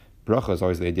seemingly bracha is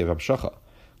always the idea of Hamshacha.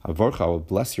 Vorcha, will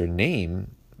bless your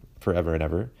name forever and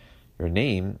ever. Your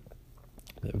name,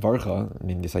 Varcha, I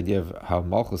mean, this idea of how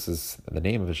Malchus is the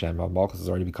name of Hashem, how Malchus is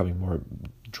already becoming more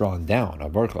drawn down,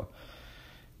 Varcha,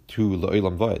 to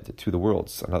Le'olam Vod, to the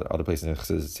worlds. Other places in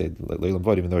Chassidus say Le'olam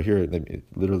Vod, even though here it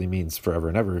literally means forever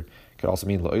and ever, it could also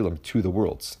mean Le'olam, to the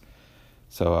worlds.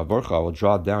 So Varcha will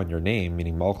draw down your name,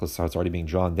 meaning Malchus, how it's already being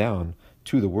drawn down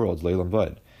to the worlds, Le'olam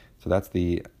Vod. So that's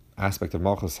the aspect of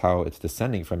Malchus, how it's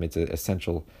descending from its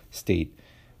essential state,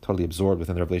 totally absorbed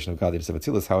within the revelation of God, the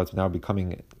Atzilus, how it's now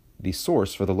becoming the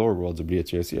source for the lower worlds of Bria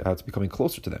Tzir, how it's becoming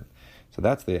closer to them. So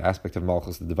that's the aspect of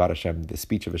Malchus, the Devar Hashem, the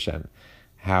speech of Hashem,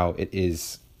 how it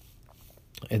is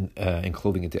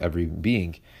enclosing into every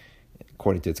being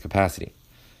according to its capacity.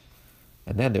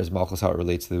 And then there's Malchus, how it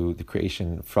relates to the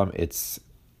creation from its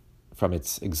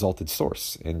exalted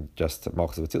source in just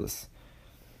Malchus of Atzilus.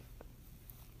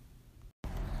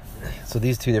 So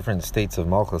these two different states of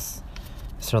Malchus,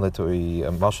 similar to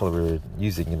a mashal we were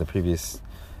using in the previous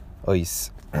ois,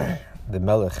 the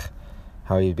Melech,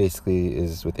 how he basically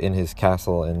is within his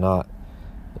castle and not,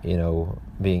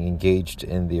 being engaged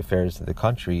in the affairs of the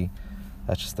country.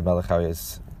 That's just the Melech, how he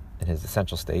is in his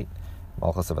essential state.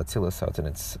 Malchus of Atzilus, how it's in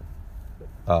its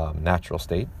natural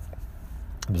state,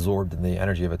 absorbed in the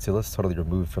energy of Atzilus, totally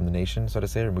removed from the nation, so to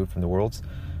say, removed from the worlds.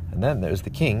 And then there's the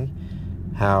king,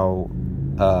 how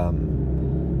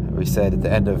we said at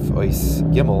the end of Ois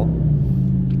Gimel,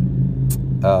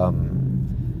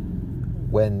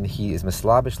 when he is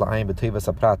mislabish la'ayin b'teva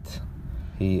saprat,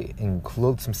 he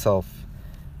enclothes himself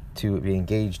to be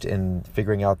engaged in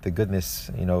figuring out the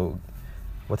goodness,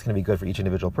 what's going to be good for each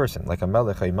individual person. Like a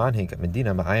melech,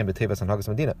 medina, ma'ayin b'teva sanhagas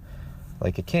medina.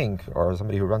 Like a king or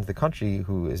somebody who runs the country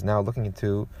who is now looking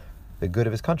into the good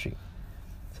of his country.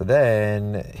 So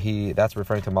then that's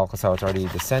referring to Malchus, how it's already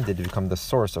descended to become the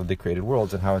source of the created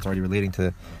worlds, and how it's already relating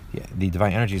to the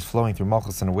divine energies flowing through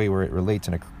Malchus in a way where it relates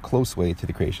in a close way to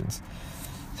the creations.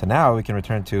 So now we can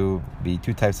return to the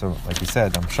two types of, like we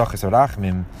said, Shachis or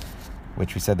Rachmim,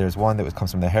 which we said there's one that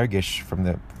comes from the Hergish, from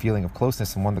the feeling of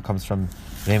closeness, and one that comes from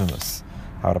Remimus,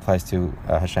 how it applies to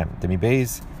Hashem.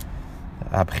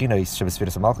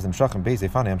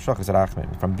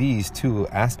 From these two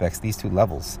aspects, these two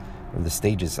levels, or the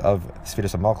stages of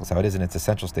Sfiras of Malchus, how it is in its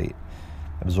essential state,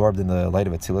 absorbed in the light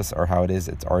of Atzilus, or how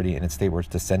it's already in its state where it's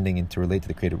descending into relate to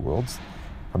the created worlds.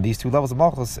 From these two levels of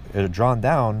Malchus are drawn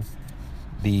down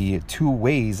the two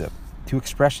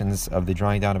expressions of the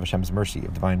drawing down of Hashem's mercy,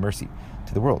 of divine mercy,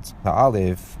 to the worlds.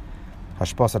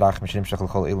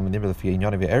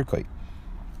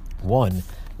 One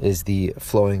is the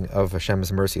flowing of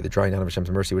Hashem's mercy, the drawing down of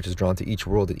Hashem's mercy, which is drawn to each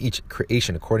world and each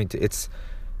creation according to its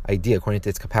idea, according to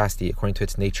its capacity, according to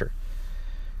its nature,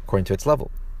 according to its level.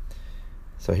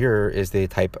 So here is the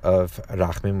type of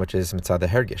Rachmim, which is Mitzad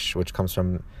Hergish, which comes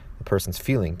from the person's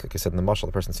feeling, like I said in the mashal,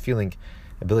 the person's feeling,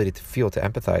 ability to feel, to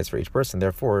empathize for each person.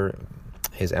 Therefore,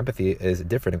 his empathy is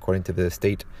different according to the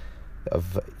state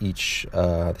of each,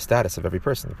 the status of every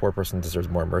person. The poor person deserves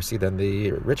more mercy than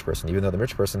the rich person, even though the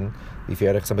rich person,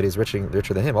 if somebody is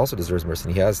richer than him, also deserves mercy,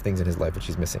 and he has things in his life which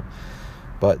he's missing.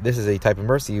 But this is a type of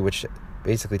mercy which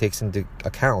basically takes into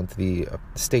account the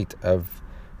state of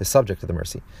the subject of the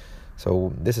mercy.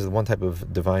 So this is one type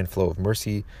of divine flow of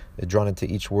mercy drawn into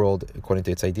each world according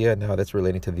to its idea. Now that's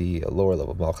relating to the lower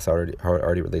level of Malchus, how it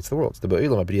already relates to the worlds. To the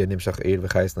world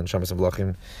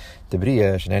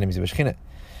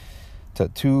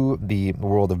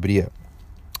of Bria,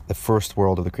 the first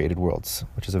world of the created worlds,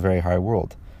 which is a very high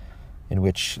world, in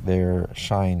which there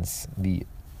shines the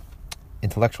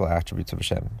intellectual attributes of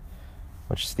Hashem,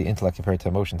 which is the intellect compared to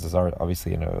emotions, is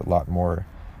obviously in a lot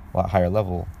higher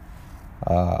level,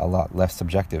 a lot less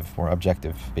subjective, more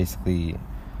objective, basically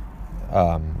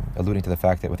alluding to the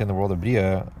fact that within the world of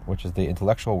Bria, which is the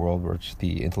intellectual world, which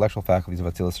the intellectual faculties of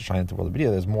Atzilus shine into the world of Bria,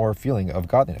 there's more feeling of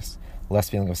godliness, less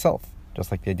feeling of self,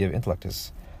 just like the idea of intellect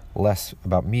is less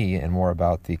about me and more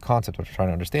about the concept which we're trying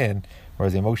to understand,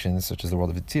 whereas the emotions, such as the world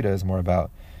of Yitzira, is more about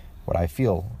what I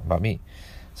feel about me.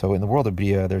 So in the world of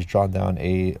Bria, there's drawn down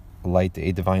a light,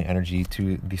 a divine energy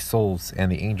to the souls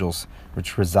and the angels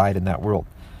which reside in that world.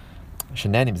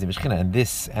 And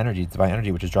this energy, divine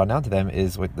energy, which is drawn down to them,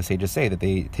 is what the sages say, that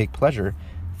they take pleasure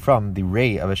from the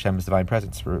ray of Hashem's divine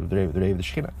presence, the ray of the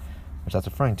Shekhinah, which that's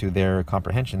referring to their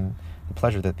comprehension, the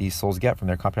pleasure that these souls get from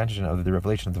their comprehension of the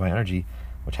revelation of divine energy,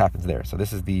 which happens there. So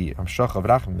this is the Hamshacha of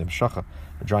Rachim, the Hamshacha,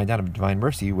 the drawing down of divine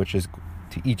mercy, which is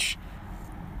to each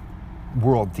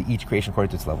world, to each creation according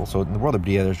to its level. So in the world of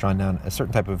Bria, there's drawn down a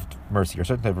certain type of mercy or a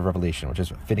certain type of revelation, which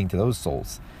is fitting to those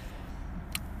souls.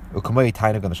 Like the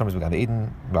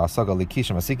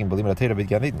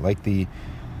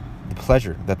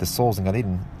pleasure that the souls in Gan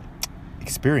Eden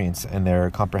experience and their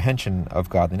comprehension of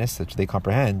godliness, which they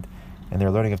comprehend, and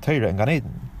their learning of Torah in Gan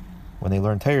Eden. When they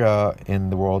learn Torah in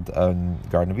the world,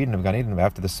 Garden of Eden, of Gan Eden,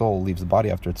 after the soul leaves the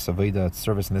body, after its Aveda, its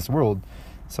service in this world,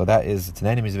 so that is, it's an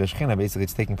enemy of Shekhinah. Basically,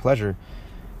 it's taking pleasure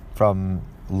from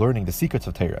learning the secrets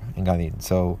of Torah in Gan Eden.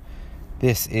 So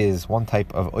this is one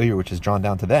type of oyer which is drawn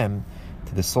down to them,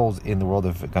 to the souls in the world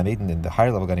of Gan Eden, in the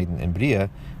higher level Gan Eden in Bria,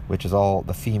 which is all,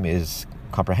 the theme is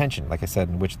comprehension, like I said,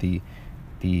 in which the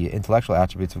intellectual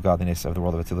attributes of godliness of the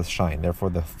world of Atzilus shine. Therefore,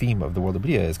 the theme of the world of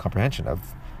Bria is comprehension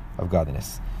of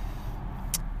godliness.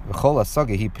 Any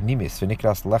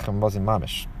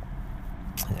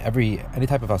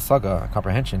type of asaga,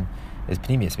 comprehension, is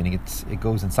pnimius, meaning it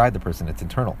goes inside the person, it's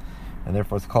internal, and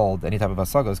therefore it's called, any type of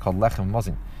asaga is called lechem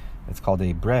mazin. It's called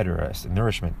a bread or a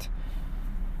nourishment.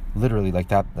 Literally, like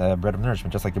that bread of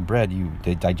nourishment, just like the bread you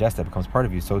digest, that becomes part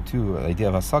of you. So too, the idea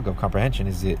of asaga, of comprehension,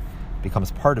 is it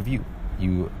becomes part of you.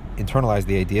 You internalize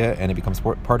the idea, and it becomes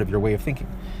part of your way of thinking.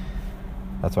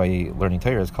 That's why learning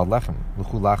Torah is called lechem.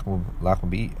 Luchu lachmu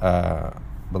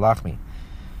belachmi.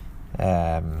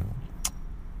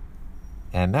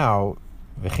 And now,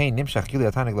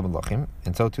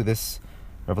 and so too, this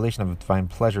revelation of divine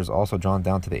pleasure is also drawn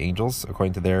down to the angels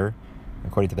according to their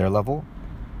level.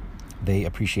 They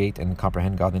appreciate and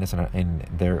comprehend godliness in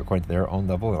their according to their own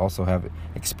level, and also have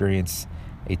experience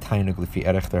a tainug lifi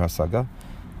erech their hasaga,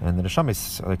 and the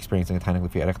neshamis are experiencing a tainug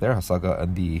lifi erech their hasaga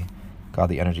and the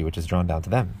godly energy which is drawn down to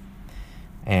them,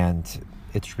 and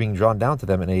it's being drawn down to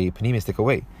them in a panimistic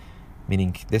way.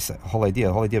 Meaning, this whole idea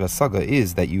of hasaga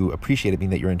is that you appreciate it, meaning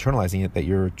that you're internalizing it, that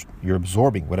you're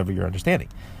absorbing whatever you're understanding.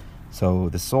 So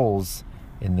the souls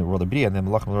in the world of Bria and the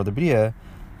Malachim in the world of Bria,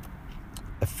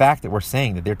 the fact that we're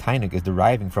saying that their tainug is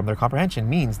deriving from their comprehension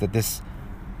means that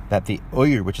the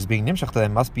oyer which is being nimshach to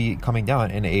them must be coming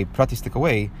down in a pratistic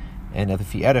way and a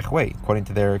fi'erech way, according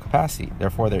to their capacity.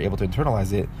 Therefore, they're able to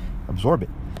internalize it, absorb it.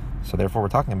 So therefore, we're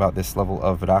talking about this level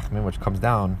of rachmin which comes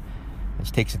down,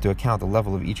 which takes into account the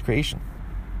level of each creation.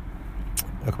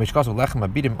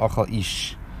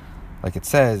 Like it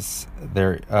says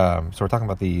there, so we're talking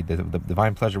about the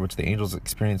divine pleasure which the angels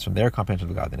experience from their comprehension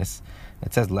of godliness.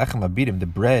 It says lechem abidim, the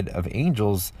bread of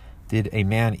angels did a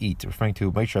man eat, referring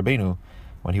to Moshe Rabbeinu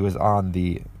when he was on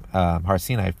the Har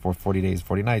Sinai for 40 days,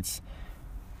 40 nights,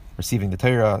 receiving the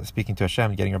Torah, speaking to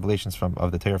Hashem, getting revelations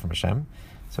of the Torah from Hashem.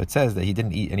 So it says that he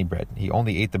didn't eat any bread. He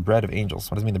only ate the bread of angels.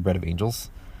 What does it mean, the bread of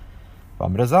angels?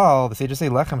 The sages say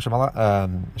lechem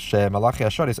shemalachi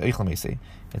ashar is oichel meisei.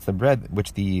 It's the bread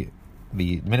which the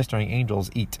ministering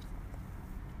angels eat.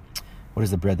 What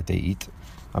is the bread that they eat?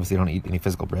 Obviously, they don't eat any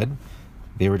physical bread.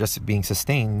 They were just being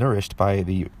sustained, nourished by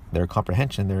their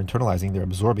comprehension, their internalizing, their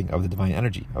absorbing of the divine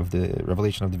energy, of the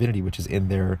revelation of divinity, which is in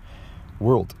their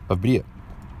world of Bria.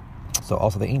 So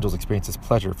also the angels experience this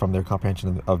pleasure from their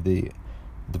comprehension of the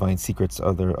divine secrets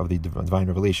of the divine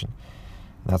revelation.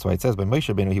 And that's why it says by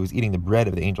Moshe Rabbeinu he was eating the bread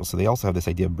of the angels. So they also have this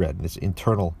idea of bread, this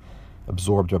internal,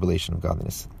 absorbed revelation of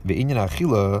godliness. The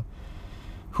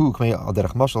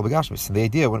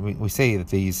idea when we say that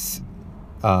these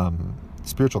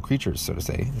spiritual creatures, so to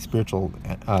say, the spiritual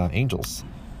angels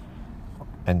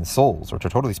and souls, which are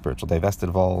totally spiritual, divested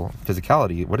of all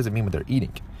physicality, what does it mean when they're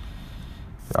eating?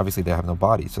 Obviously, they have no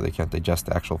body, so they can't digest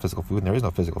the actual physical food, and there is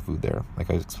no physical food there. Like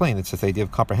I explained, it's just the idea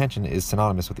of comprehension is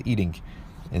synonymous with eating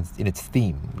in its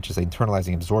theme, which is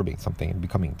internalizing, absorbing something, and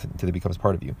becoming until it becomes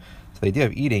part of you. So the idea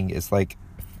of eating is like,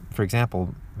 for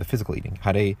example, the physical eating.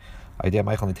 That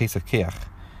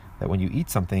when you eat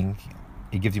something,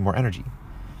 it gives you more energy.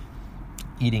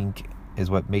 Eating is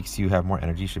what makes you have more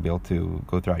energy. You should be able to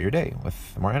go throughout your day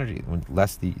with more energy. When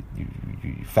less you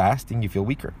fasting, you feel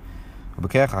weaker.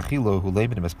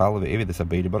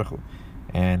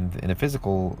 And in a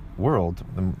physical world,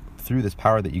 through this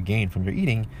power that you gain from your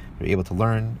eating, you're able to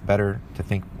learn better, to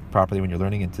think properly when you're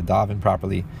learning, and to daven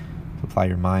properly, to apply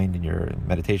your mind and your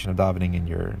meditation of davening and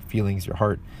your feelings, your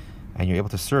heart, and you're able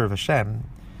to serve Hashem,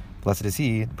 blessed is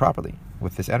He, properly.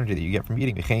 with this energy that you get from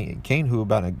eating. So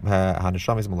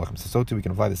too we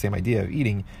can apply the same idea of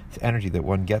eating, this energy that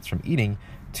one gets from eating,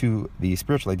 to the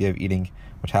spiritual idea of eating,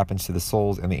 which happens to the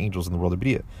souls and the angels in the world of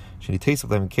Bria.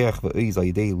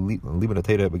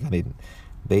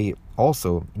 They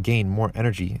also gain more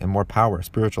energy and more power,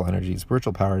 spiritual energy,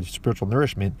 spiritual power, spiritual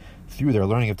nourishment through their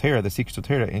learning of Torah, the secrets of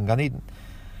Torah in Gan Eden.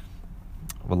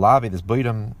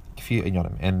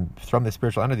 And from the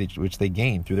spiritual energy which they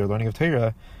gain through their learning of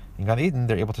Torah in Gan Eden,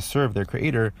 they're able to serve their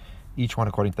Creator, each one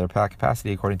according to their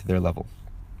capacity, according to their level.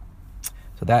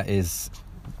 So that is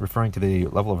referring to the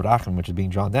level of Rachim, which is being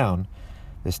drawn down,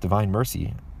 this divine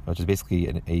mercy, which is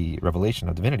basically a revelation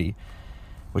of divinity,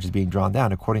 which is being drawn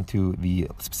down according to the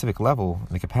specific level and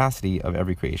the capacity of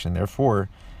every creation. Therefore,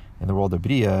 in the world of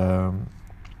Bria,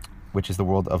 which is the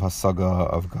world of Hasaga,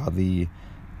 of godly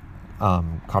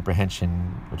comprehension,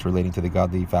 which relating to the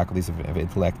godly faculties of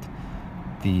intellect,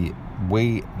 the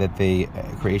way that the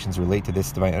creations relate to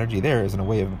this divine energy there is in a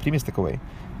way of a optimistic way,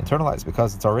 internalized,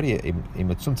 because it's already a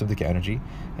mitzumtzum energy,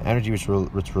 an energy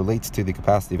which relates to the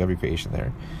capacity of every creation there.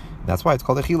 And that's why it's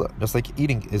called echila. Just like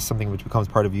eating is something which becomes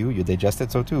part of you, you digest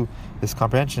it, so too this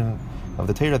comprehension of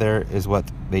the Torah there is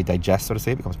what they digest, so to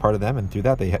say, it becomes part of them, and through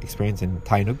that they experience in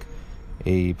tainug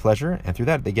a pleasure, and through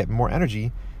that they get more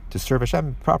energy to serve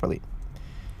Hashem properly.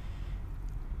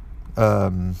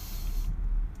 And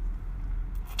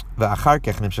then,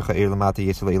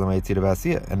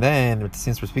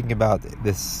 since we're speaking about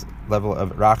this level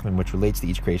of Rachman, which relates to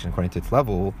each creation according to its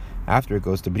level, after it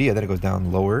goes to Bria, then it goes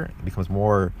down lower, it becomes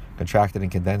more contracted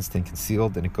and condensed and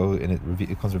concealed, and it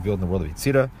becomes revealed in the world of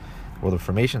Yetzirah, the world of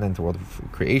formation, then to the world of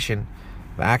creation,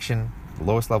 of action, the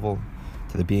lowest level,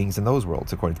 to the beings in those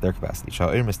worlds according to their capacity.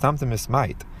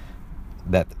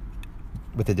 That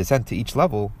with the descent to each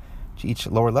level, to each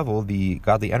lower level, the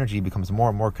godly energy becomes more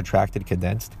and more contracted,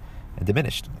 condensed, and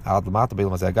diminished,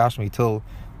 till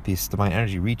this divine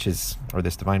energy reaches, or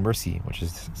this divine mercy, which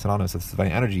is synonymous with this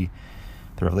divine energy,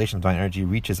 the revelation of divine energy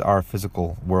reaches our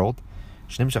physical world.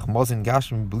 That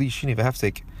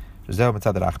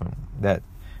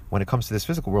when it comes to this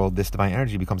physical world, this divine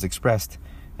energy becomes expressed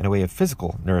in a way of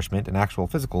physical nourishment, an actual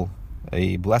physical,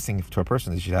 a blessing to a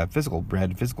person that you should have physical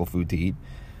bread, physical food to eat,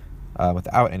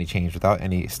 without any change, without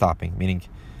any stopping, meaning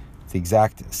it's the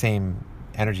exact same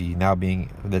energy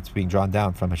that's being drawn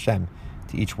down from Hashem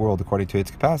to each world according to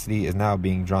its capacity is now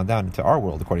being drawn down into our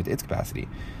world according to its capacity,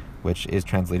 which is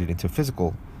translated into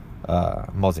physical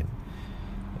mozin.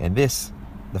 And this,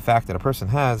 the fact that a person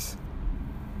has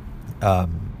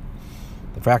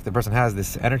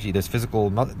this energy, this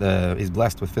physical, is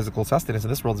blessed with physical sustenance in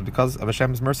this world, is because of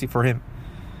Hashem's mercy for him.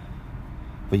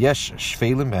 And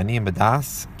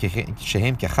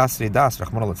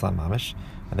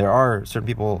there are certain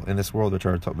people in this world which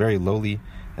are very lowly,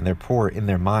 and they're poor in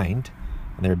their mind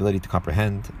and their ability to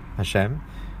comprehend Hashem.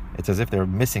 It's as if they're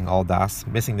missing all das,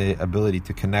 missing the ability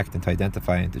to connect and to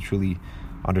identify and to truly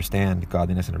understand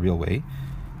godliness in a real way.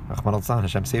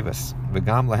 Hashem save us.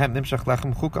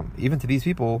 Even to these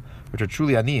people which are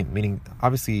truly aniyim, meaning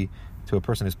obviously to a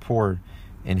person who's poor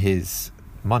in his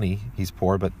money, he's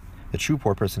poor, but the true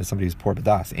poor person is somebody who's poor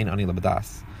b'das, ein ani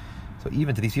l'b'das. So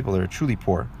even to these people that are truly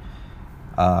poor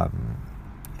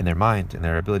in their mind, in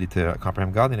their ability to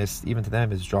comprehend godliness, even to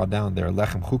them is drawn down their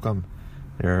lechem chukam,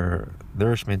 their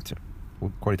nourishment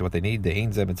according to what they need, the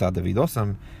ein zeh b'tzad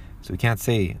davidosam. So we can't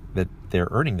say that they're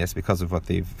earning this because of what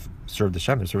they've served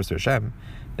Hashem, their service to Hashem.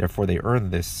 Therefore they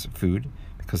earn this food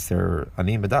because they're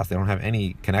aniyim b'das. They don't have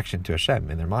any connection to Hashem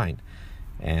in their mind,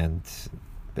 and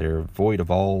they're void of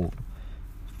all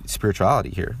spirituality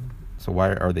here. So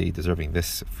why are they deserving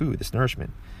this food, this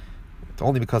nourishment? It's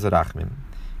only because of Rachmin.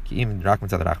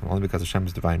 Only because of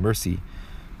Hashem's divine mercy.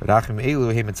 And this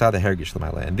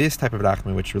type of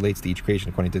Rachmin, which relates to each creation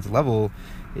according to its level,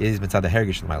 is mitzad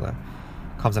hergish l'mayla.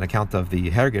 Comes on account of the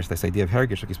hergish, this idea of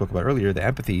hergish, like we spoke about earlier, the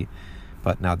empathy,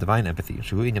 but now divine empathy.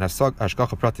 Which, when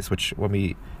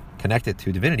we connect it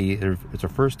to divinity, it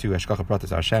refers to hashgacha pratis.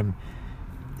 Hashem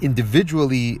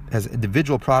individually has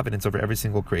individual providence over every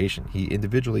single creation. He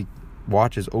individually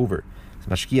watches over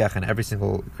mashkiach and every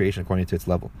single creation according to its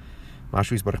level. The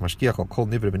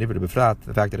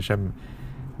fact that Hashem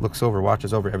looks over,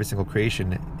 watches over every single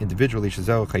creation individually,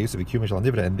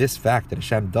 and this fact that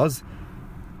Hashem does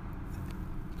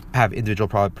have individual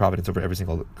providence over every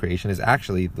single creation is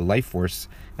actually the life force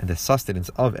and the sustenance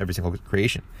of every single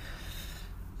creation.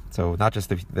 So not just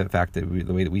the fact that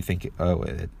the way that we think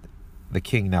the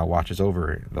king now watches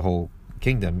over the whole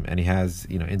kingdom, and he has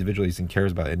individuals and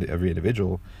cares about every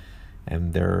individual,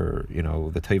 and they're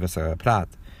the Toivas Prat.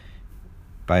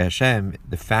 By Hashem,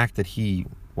 the fact that he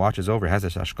watches over, has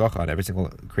this hashgacha on every single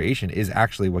creation, is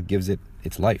actually what gives it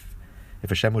its life. If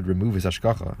Hashem would remove his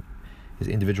hashgacha, his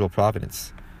individual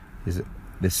providence,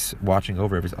 this watching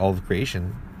over all of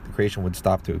creation, the creation would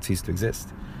cease to exist.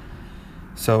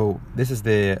 So this is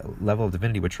the level of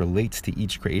divinity which relates to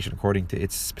each creation according to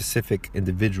its specific,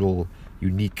 individual,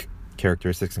 unique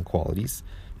characteristics and qualities.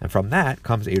 And from that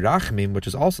comes a rachmim, which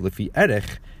is also lefi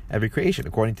erech, every creation,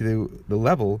 according to the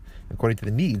level, according to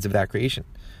the needs of that creation.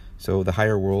 So the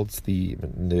higher worlds, the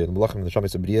Malachim and the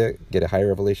Shamis Abriya get a higher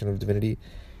revelation of divinity,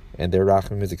 and their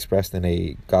rachmim is expressed in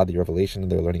a godly revelation in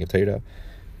their learning of Torah.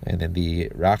 And then the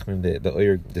rachmim, the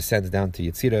Oyer, descends down to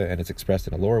Yetzirah, and it's expressed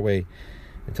in a lower way,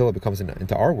 until it becomes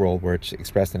into our world, where it's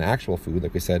expressed in actual food.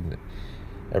 Like we said,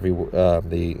 every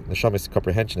the Shamis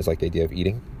comprehension is like the idea of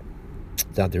eating.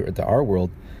 Down to our world,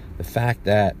 the fact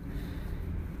that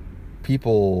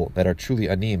people that are truly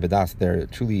anim b'das,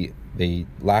 they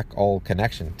lack all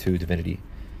connection to divinity,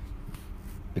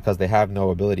 because they have no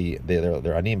ability.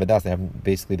 They're anim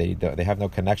b'das. They have no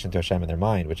connection to Hashem in their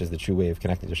mind, which is the true way of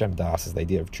connecting to Hashem. Das is the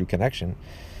idea of true connection.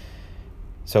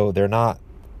 So they're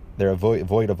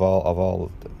void of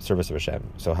all service of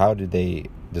Hashem. So how do they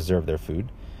deserve their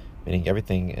food? Meaning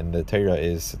everything in the Torah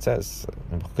it says,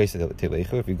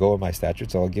 if you go in my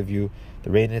statutes, I'll give you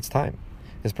the rain in its time.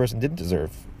 This person didn't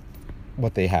deserve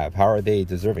what they have. How are they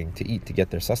deserving to eat, to get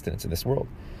their sustenance in this world?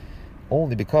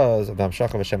 Only because of the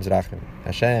Hamshach of Hashem's Rachmim.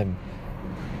 Hashem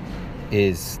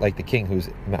is like the king who's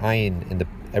ma'ayin in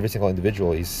every single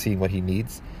individual. He's seeing what he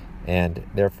needs, and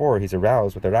therefore he's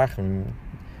aroused with the Rachmim,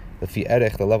 the fi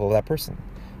erech, the level of that person.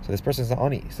 So this person is not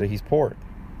ani, so he's poor.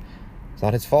 It's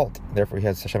not his fault. Therefore,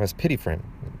 Hashem has pity for him,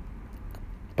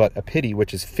 but a pity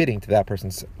which is fitting to that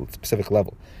person's specific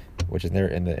level, which is there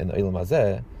in the Olam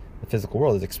Hazeh. The physical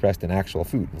world is expressed in actual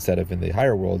food, instead of in the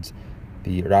higher worlds,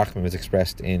 the rachmim is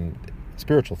expressed in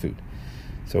spiritual food.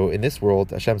 So in this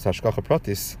world, Hashem's hashgacha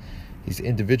pratis, these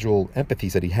individual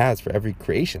empathies that he has for every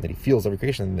creation, that he feels every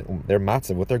creation, their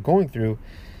matzav, what they're going through,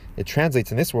 it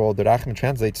translates in this world. The rachmim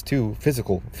translates to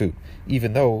physical food,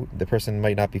 even though the person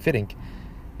might not be fitting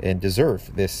and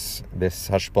deserve this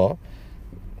hashpah,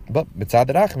 but mitzad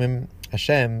rachmim,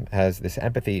 Hashem has this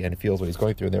empathy and feels what he's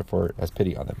going through, and therefore has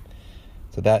pity on them.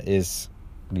 So that is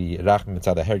the rachmim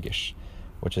mitzad hergish,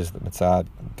 which is the mitzad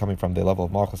coming from the level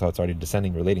of malchus, how it's already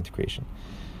descending, relating to creation.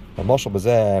 And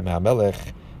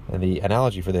the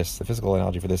analogy for this, the physical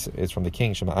analogy for this, is from the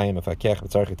king.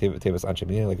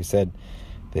 Like we said,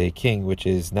 the king, which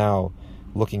is now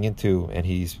looking into, and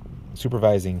he's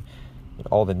supervising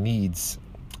all the needs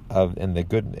of, and the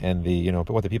good, and the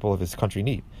what the people of his country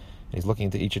need. And he's looking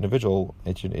into each individual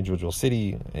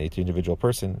city, each individual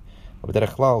person.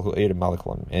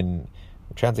 And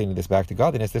translating this back to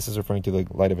godliness, this is referring to the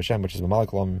light of Hashem, which is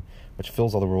Malikulam, which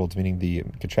fills all the worlds, meaning the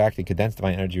contracted, condensed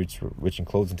divine energy, which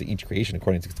encloses into each creation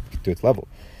according to its level.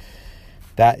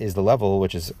 That is the level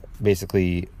which is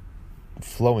basically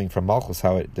flowing from Malchus,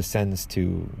 how it descends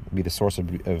to be the source of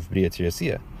Bria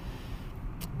Tzirasiyah.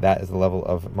 That is the level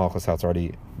of Malchus, how it's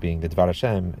already being the Dvar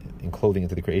Hashem, enclosing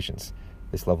into the creations.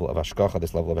 This level of Ashkacha,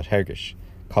 this level of Hergish,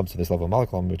 comes to this level of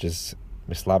Malikulam, which is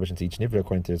mislabish into each nivra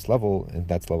according to its level, and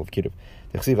that's the level of Kiruv.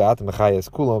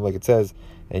 Like it says,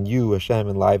 and you, Hashem,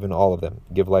 enliven all of them,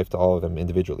 give life to all of them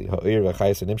individually.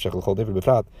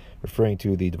 Referring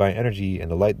to the divine energy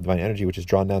and the light divine energy which is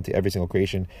drawn down to every single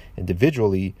creation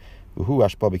individually.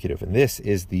 And this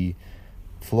is the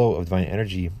flow of divine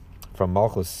energy from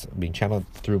Malchus, being channeled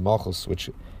through Malchus, which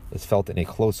is felt in a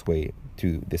close way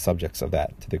to the subjects of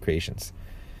that, to the creations,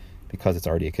 because it's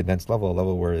already a condensed level, a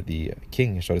level where the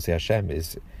king, Hashem,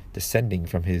 is descending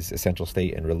from his essential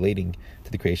state and relating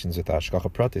to the creations with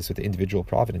Ashkacha Pratis, with the individual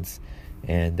providence,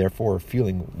 and therefore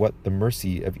feeling what the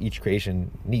mercy of each creation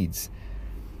needs.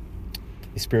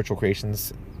 The spiritual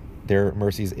creations, their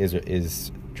mercies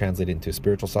is translated into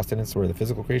spiritual sustenance, where the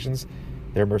physical creations,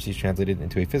 their mercy is translated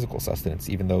into a physical sustenance,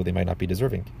 even though they might not be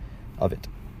deserving of it.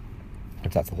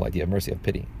 If that's the whole idea of mercy, of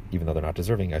pity. Even though they're not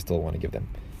deserving, I still want to give them.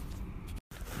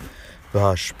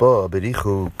 Now the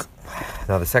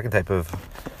second type of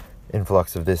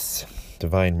influx of this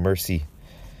divine mercy,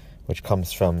 which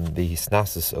comes from the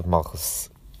snasus of Malchus,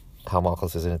 how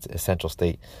Malchus is in its essential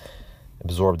state,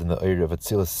 absorbed in the area of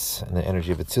Atzilus and the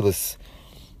energy of Atzilus,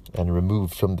 and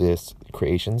removed from this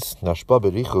creations.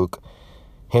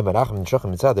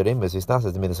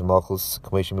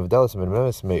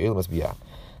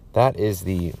 That is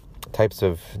the types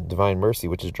of divine mercy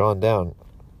which is drawn down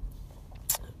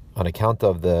on account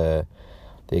of the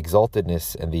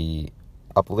exaltedness and the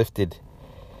uplifted,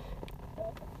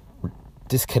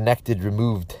 disconnected,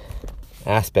 removed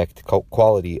aspect,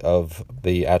 quality of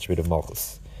the attribute of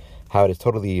Malchus. how it is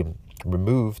totally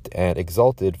removed and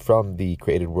exalted from the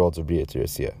created worlds of Bria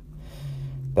Tirasiya.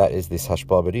 That is this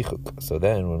Hashpah B'Richuk. So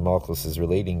then, when Malchus is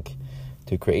relating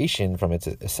to creation from its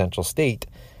essential state,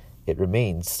 it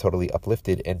remains totally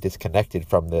uplifted and disconnected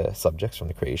from the subjects, from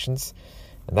the creations.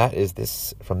 And that is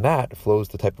this. From that flows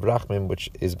the type of Rachmim, which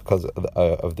is because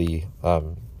of the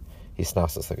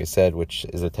Hisnasus, like I said, which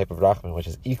is a type of Rachmim which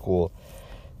is equal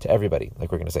to everybody,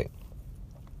 like we're going to say.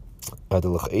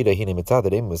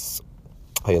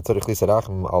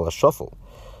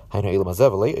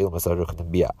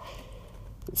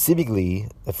 Seemingly,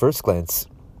 at first glance,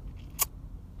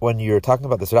 when you're talking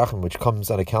about this Rachmim, which comes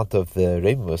on account of the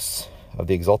Reimus, of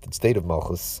the exalted state of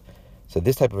Malchus, so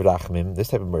this type of Rachmim, this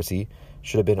type of mercy,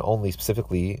 should have been only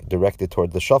specifically directed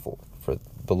toward the shuffle, for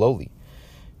the lowly.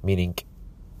 Meaning,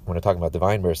 when we're talking about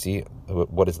divine mercy,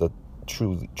 what is the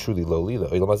truly lowly? The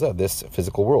Olam Hazeh, this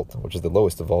physical world, which is the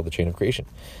lowest of all the chain of creation.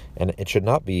 And it should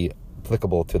not be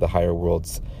applicable to the higher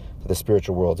worlds, to the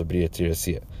spiritual worlds of Bria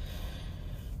Tirasiya.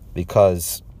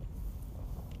 Because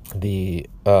the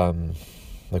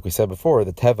like we said before,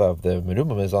 the teva of the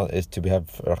menumim is to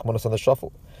have rachmanos on the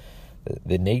shuffle.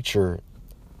 The nature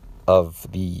of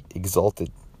the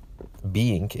exalted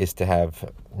being is to have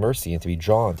mercy and to be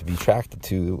drawn, to be attracted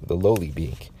to the lowly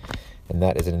being, and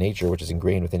that is a nature which is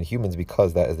ingrained within humans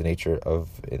because that is the nature of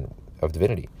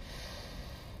divinity.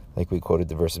 Like we quoted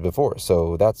the verses before,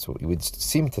 so that's what you would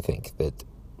seem to think, that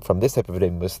from this type of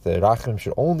remus, the rachim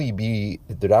should only be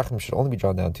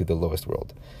drawn down to the lowest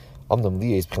world.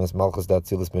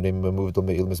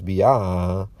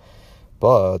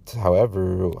 But,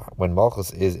 however, when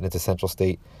Malchus is in its essential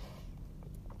state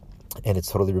and it's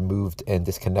totally removed and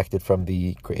disconnected from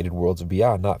the created worlds of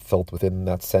Biyah, not felt within,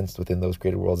 not sensed within those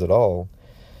created worlds at all,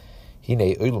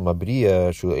 Hine Olam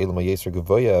Abriya Shu Olam Yeser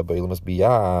Gavoya B'Olam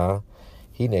Biyah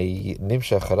Hine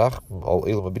Nimshach Harach Al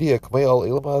Olam Abriya K'may Al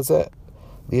Olam Hazeh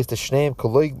Lias Teshneim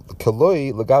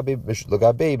Kaloi Lagabe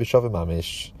B'Shavim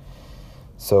Mamish.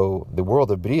 So the world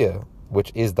of Bria,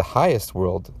 which is the highest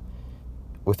world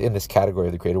within this category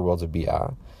of the created worlds of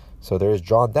Biyah, so there is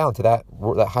drawn down to that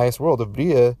highest world of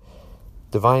Bria,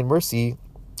 divine mercy,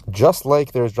 just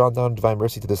like there is drawn down divine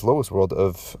mercy to this lowest world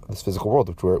of this physical world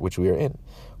which we are in.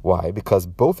 Why? Because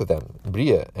both of them,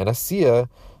 Bria and Asiya,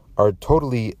 are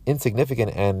totally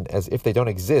insignificant and as if they don't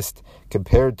exist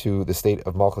compared to the state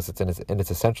of Malchus. It's in its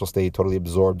essential state, totally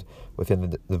absorbed within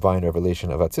the divine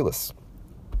revelation of Atzilus.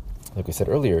 Like we said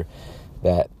earlier,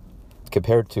 that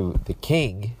compared to the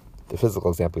king, the physical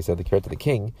example we said, compared to the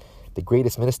king, the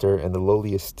greatest minister and the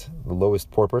lowest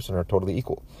poor person are totally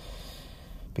equal.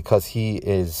 Because he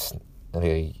is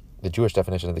the Jewish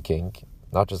definition of the king,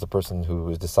 not just a person who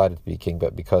was decided to be king,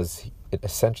 but because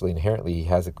inherently he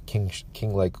has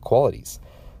king-like qualities,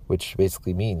 which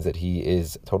basically means that he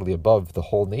is totally above the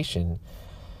whole nation.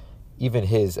 Even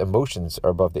his emotions are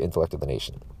above the intellect of the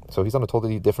nation. So he's on a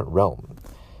totally different realm.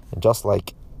 And just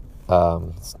like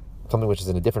something which is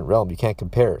in a different realm, you can't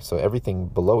compare. So everything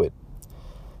below it,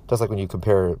 just like when you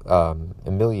compare a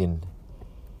million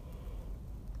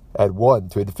and one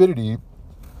to infinity,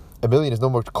 a million is no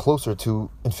more closer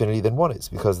to infinity than one is,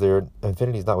 because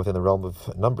infinity is not within the realm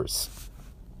of numbers,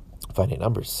 finite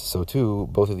numbers. So too,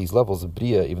 both of these levels of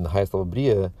Bria, even the highest level of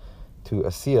Bria, to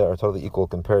Asiya are totally equal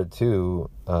compared to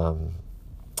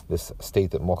this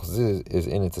state that Malchus is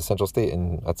in its essential state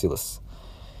in Atzilus.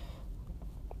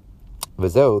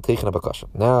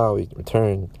 Now we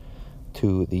return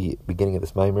to the beginning of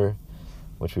this mimer,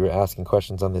 which we were asking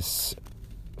questions on this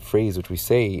phrase which we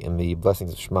say in the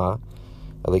blessings of Shema.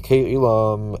 So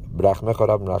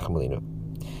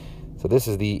this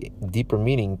is the deeper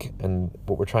meaning and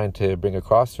what we're trying to bring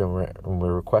across here when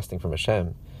we're requesting from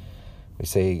Hashem. We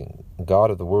say,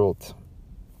 God of the world,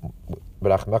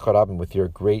 with your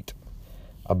great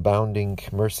abounding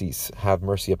mercies, have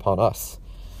mercy upon us.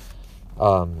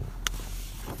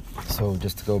 So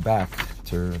just to go back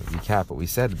to recap what we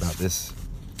said about this,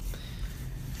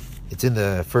 it's in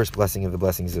the first blessing of the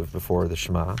blessings of before the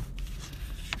Shema.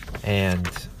 And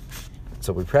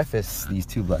so we preface these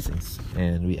two blessings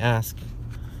and we ask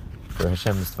for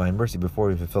Hashem's divine mercy before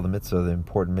we fulfill the mitzvah, the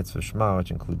important mitzvah of Shema, which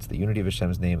includes the unity of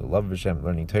Hashem's name, the love of Hashem,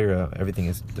 learning Torah. Everything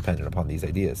is dependent upon these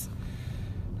ideas.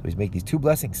 So we make these two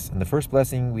blessings. In the first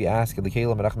blessing, we ask, so we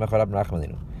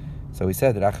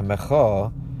said,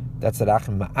 that's the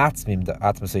Rachim Ma'atzmim, the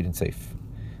Atzma Seidin Seif.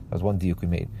 That was one diuk we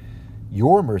made.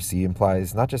 Your mercy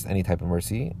implies not just any type of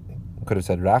mercy. We could have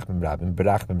said Rachmim Rabim,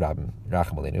 Berachmim Rabim,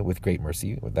 Rachim Aleinu, with great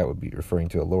mercy. That would be referring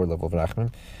to a lower level of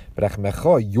Rachmim. But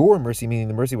Rachmecha, your mercy, meaning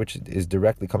the mercy which is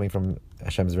directly coming from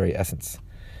Hashem's very essence.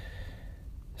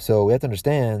 So we have to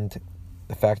understand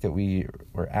the fact that we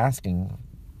were asking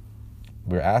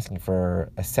we're asking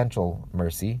for essential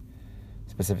mercy.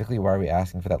 Specifically, why are we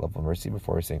asking for that level of mercy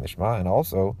before we're saying the Shema? And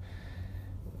also,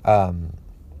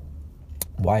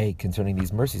 why concerning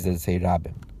these mercies does it say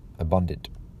Rabim, abundant?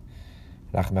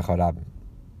 Rachmecha Rabim.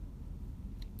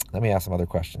 Let me ask some other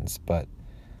questions, but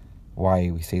why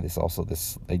we say this also,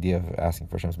 this idea of asking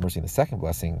for Hashem's mercy in the second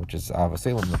blessing, which is Avos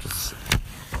Elam, which is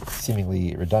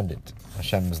seemingly redundant.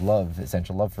 Hashem's love,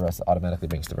 essential love for us, automatically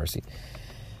brings to mercy.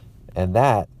 And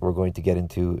that we're going to get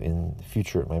into in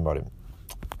future Maimarim.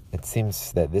 It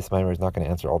seems that this Maimar is not going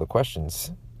to answer all the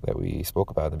questions that we spoke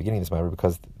about in the beginning of this Maimar,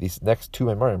 because these next two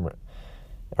Maimarim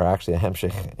are actually a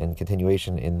hemshech and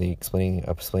continuation in the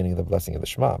explaining the blessing of the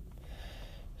Shema.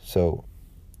 So,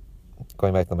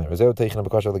 going back to the Maimar,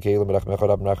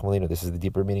 this is the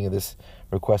deeper meaning of this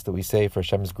request that we say for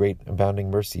Hashem's great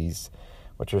abounding mercies,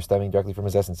 which are stemming directly from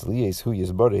His essence. Hu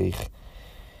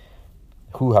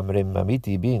Hamrim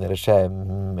Amiti, being that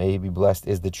Hashem, may He be blessed,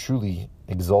 is the truly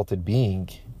exalted being,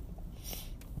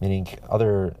 meaning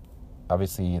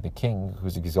obviously the king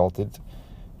who's exalted,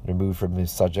 removed from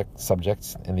his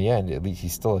subjects, in the end, at least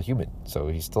he's still a human, so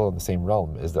he's still in the same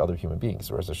realm as the other human beings.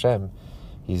 Whereas Hashem,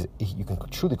 you can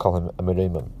truly call him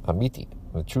Amiremim, Amiti,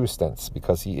 in the truest sense,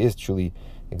 because he is truly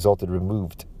exalted,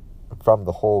 removed from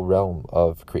the whole realm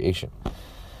of creation.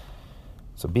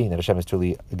 So being that Hashem is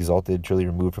truly exalted, truly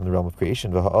removed from the realm of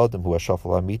creation, and the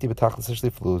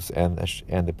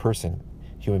person,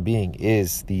 human being,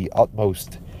 is the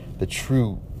utmost, the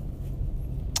true,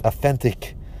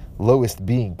 authentic, lowest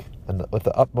being, and with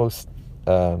the utmost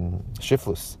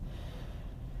shiflus.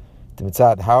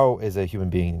 How is a human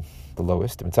being the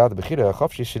lowest?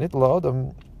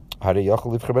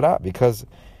 Because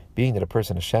being that a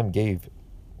person Hashem gave,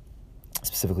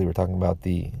 specifically we're talking about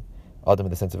the Adam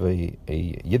in the sense of a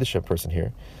Yiddish person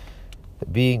here,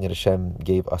 that being that Hashem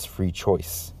gave us free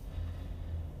choice.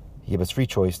 He gave us free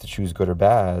choice to choose good or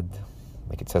bad.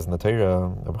 Like it says in the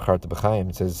Torah,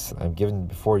 it says, I'm given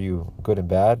before you good and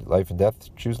bad, life and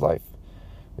death, choose life.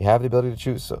 We have the ability to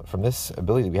choose. So from this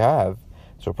ability that we have,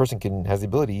 so a person has the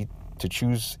ability to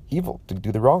choose evil, to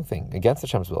do the wrong thing against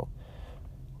Hashem's will.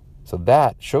 So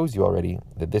that shows you already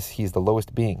that he's the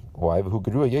lowest being. Why? And the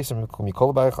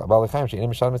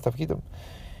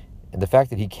fact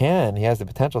that he has the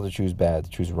potential to choose bad, to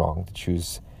choose wrong, to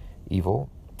choose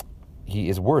evil, he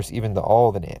is worse even than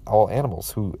all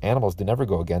animals. Animals do never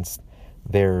go against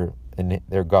their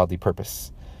godly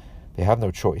purpose. They have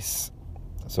no choice.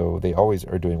 So they always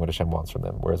are doing what Hashem wants from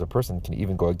them. Whereas a person can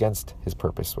even go against his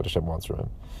purpose, what Hashem wants from him,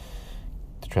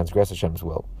 to transgress Hashem's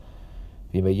will.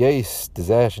 Even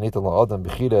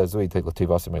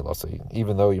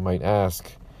though you might ask,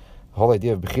 the whole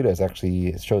idea of Bechira is actually,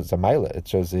 it shows a maila, it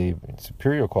shows a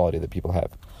superior quality that people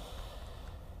have.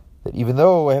 That even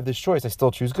though I have this choice, I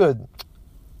still choose good.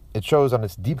 It shows on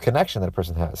its deep connection that a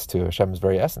person has to Hashem's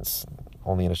very essence.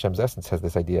 Only in Hashem's essence has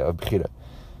this idea of Bechira,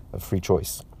 of free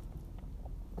choice.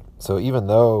 So even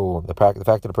though the fact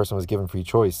that a person was given free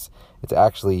choice, it's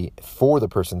actually for the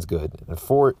person's good and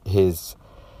for his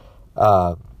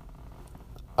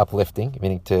uplifting,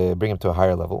 meaning to bring him to a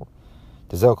higher level.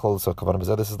 This is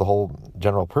the whole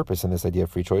general purpose in this idea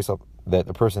of free choice, that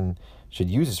a person should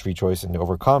use his free choice and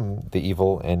overcome the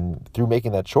evil, and through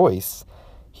making that choice,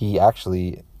 he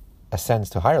actually ascends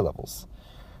to higher levels.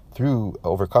 Through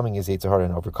overcoming his Yetzer Hara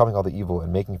and overcoming all the evil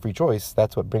and making free choice,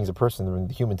 that's what brings a person,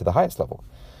 the human, to the highest level.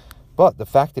 But the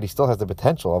fact that he still has the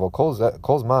potential of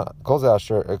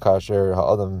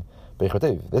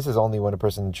this is only when a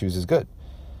person chooses good.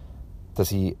 Does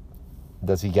he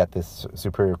get this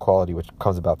superior quality which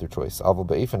comes about through choice?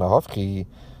 But if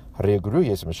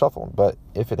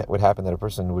it would happen that a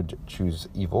person would choose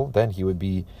evil, then he would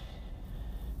be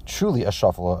truly a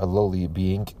shafal, a lowly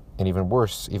being, and even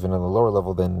worse, even on a lower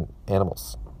level than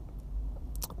animals.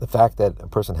 The fact that a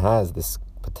person has this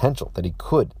potential that he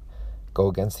could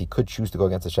choose to go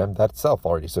against Hashem, that itself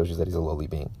already shows you that he's a lowly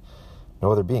being.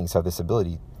 No other beings have this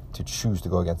ability to choose to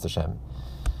go against Hashem.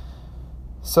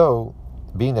 So,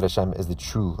 being that Hashem is the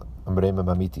true Amrema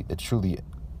Mamiti, the truly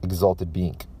exalted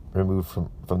being, removed from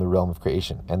the realm of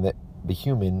creation, and that the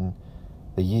human,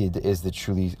 the Yid, is the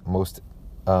truly most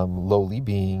lowly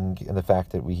being, and the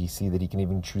fact that we see that he can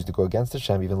even choose to go against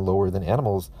Hashem, even lower than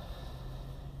animals.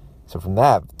 So from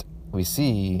that, we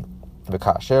see so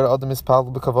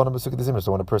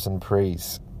when a person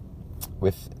prays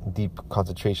with deep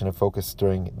concentration and focus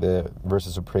during the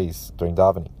verses of praise, during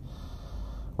davening,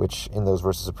 which in those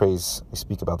verses of praise we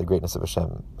speak about the greatness of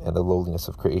Hashem and the lowliness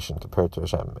of creation compared to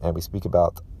Hashem, and we speak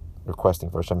about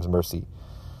requesting for Hashem's mercy.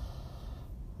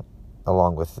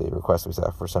 along with the request we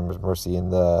have for Hashem's mercy in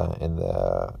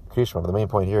the Kriyashma. The main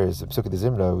point here is in Pesukei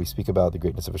Zimra, we speak about the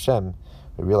greatness of Hashem.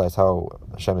 We realize how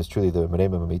Hashem is truly the Menei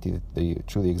Mamiti, the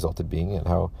truly exalted being, and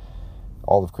how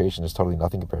all of creation is totally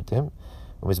nothing compared to him.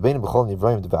 And during Pesukei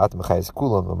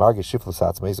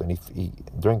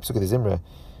Zimra,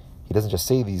 he doesn't just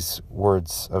say these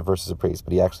words of verses of praise,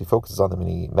 but he actually focuses on them, and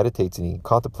he meditates and he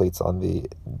contemplates on the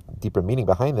deeper meaning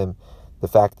behind them. The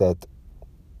fact that,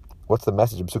 what's the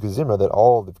message of Pesukei Zimra? That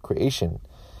all the creation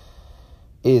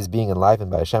is being enlivened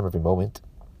by Hashem every moment.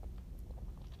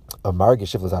 A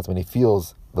margish shiflas when he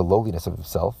feels the lowliness of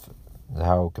himself, and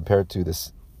how compared to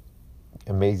this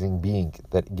amazing being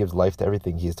that gives life to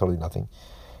everything, he is totally nothing.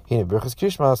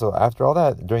 So after all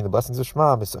that, during the blessings of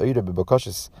Shema, that's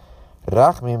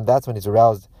when he's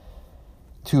aroused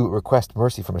to request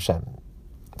mercy from Hashem,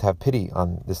 to have pity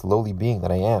on this lowly being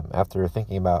that I am, after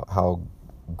thinking about how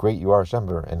great you are, Hashem,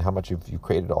 and how much you've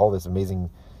created all this amazing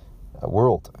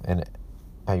world, and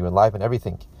how you enliven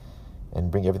everything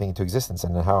and bring everything into existence,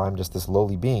 and how I'm just this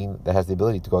lowly being that has the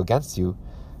ability to go against you.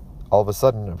 All of a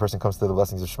sudden, a person comes to the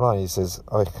blessings of Shema and he says,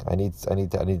 "Oh, I need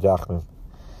rachmim."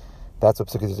 That's what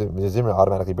Pesukei Zimra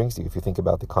automatically brings to you if you think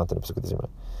about the content of Pesukei Zimra.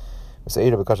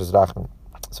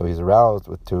 So he's aroused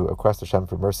to request Hashem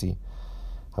for mercy.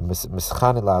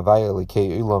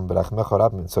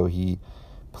 So he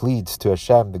pleads to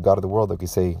Hashem, the God of the world, like we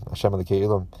say, Hashem Elikei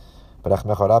Ulam,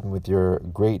 with your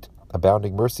great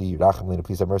abounding mercy,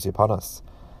 please have mercy upon us.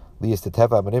 Being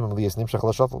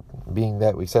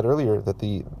that we said earlier that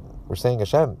we're saying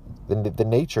Hashem, the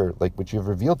nature, like which you've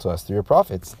revealed to us through your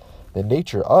prophets, the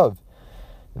nature of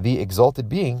the exalted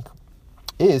being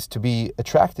is to be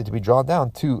attracted, to be drawn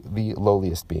down to the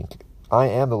lowliest being. I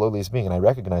am the lowliest being, and I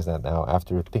recognize that now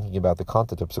after thinking about the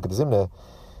content of Pesukei Zimra,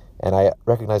 and I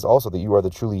recognize also that you are the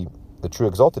true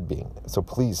exalted being. So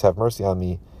please have mercy on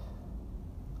me,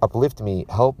 uplift me,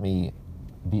 help me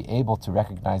be able to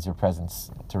recognize your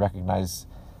presence, to recognize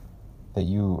that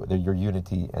your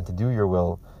unity, and to do your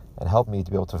will, and help me to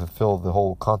be able to fulfill the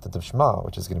whole content of Shema,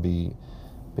 which is going to be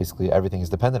basically everything is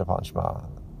dependent upon Shema.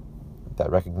 That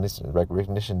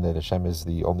recognition that Hashem is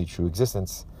the only true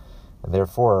existence, and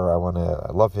therefore I want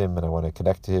to love Him and I want to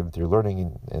connect to Him through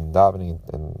learning and davening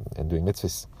and doing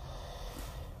mitzvahs.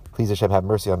 Please Hashem have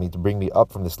mercy on me to bring me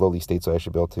up from this lowly state, so I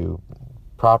should be able to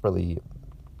properly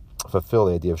fulfill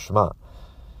the idea of Shema.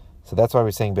 So that's why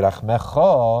we're saying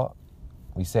Birachmecha.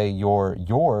 We say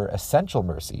your essential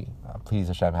mercy. Please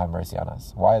Hashem have mercy on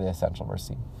us. Why the essential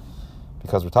mercy?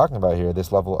 Because we're talking about here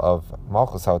this level of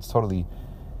Malchus, how it's totally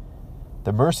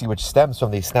the mercy which stems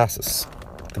from the Isnasus.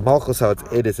 The Malchus, how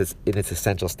it is in its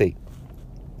essential state,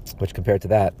 which compared to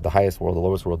that, the highest world, the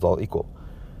lowest world, is all equal.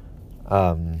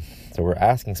 So we're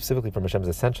asking specifically from Hashem's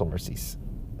essential mercies,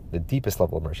 the deepest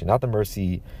level of mercy, not the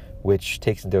mercy which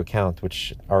takes into account,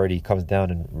 which already comes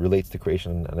down and relates to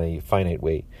creation in a finite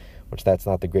way, which that's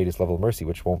not the greatest level of mercy,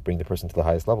 which won't bring the person to the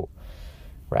highest level.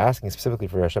 We're asking specifically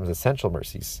for Hashem's essential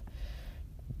mercies.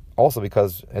 Also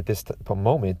because at this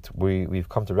moment we've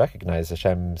come to recognize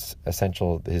Hashem's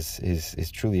essential,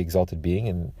 his truly exalted being,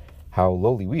 and how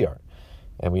lowly we are.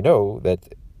 And we know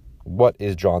that what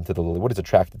is drawn to the lowly, what is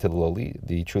attracted to the lowly,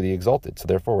 the truly exalted. So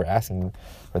therefore we're asking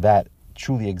for that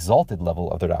truly exalted level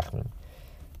of the Rachman,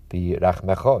 the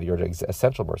Rachmecha, your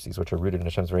essential mercies, which are rooted in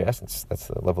Hashem's very essence. That's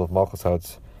the level of Malchus, how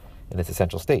it's in its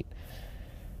essential state.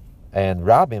 And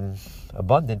Rabim,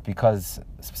 abundant, because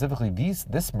specifically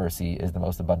this mercy is the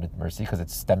most abundant mercy, because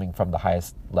it's stemming from the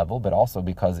highest level, but also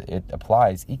because it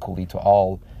applies equally to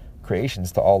all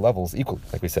creations, to all levels equally,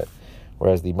 like we said.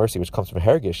 Whereas the mercy which comes from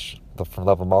Hergish, from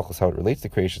level of Malchus, how it relates to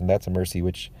creation, that's a mercy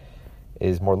which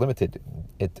is more limited.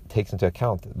 It takes into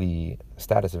account the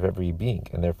status of every being,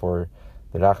 and therefore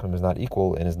the Rachman is not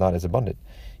equal and is not as abundant.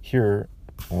 Here,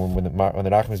 when the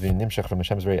Rachman is being nimshach from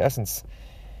Hashem's very essence,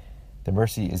 the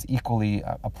mercy is equally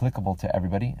applicable to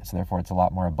everybody, so therefore it's a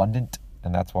lot more abundant,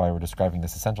 and that's why we're describing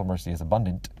this essential mercy as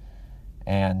abundant.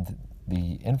 And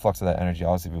the influx of that energy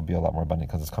obviously will be a lot more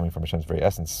abundant because it's coming from Hashem's very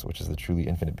essence, which is the truly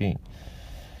infinite being.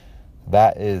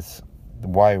 That is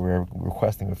why we're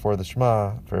requesting before the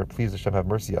Shema for please Hashem have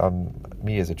mercy on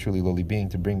me as a truly lowly being,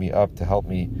 to bring me up, to help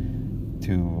me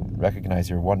to recognize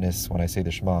your oneness when I say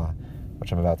the Shema,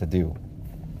 which I'm about to do,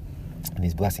 and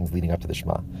these blessings leading up to the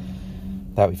Shema.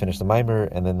 That we finish the Maimer,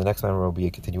 and then the next Maimer will be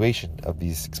a continuation of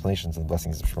these explanations and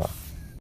blessings of Shema.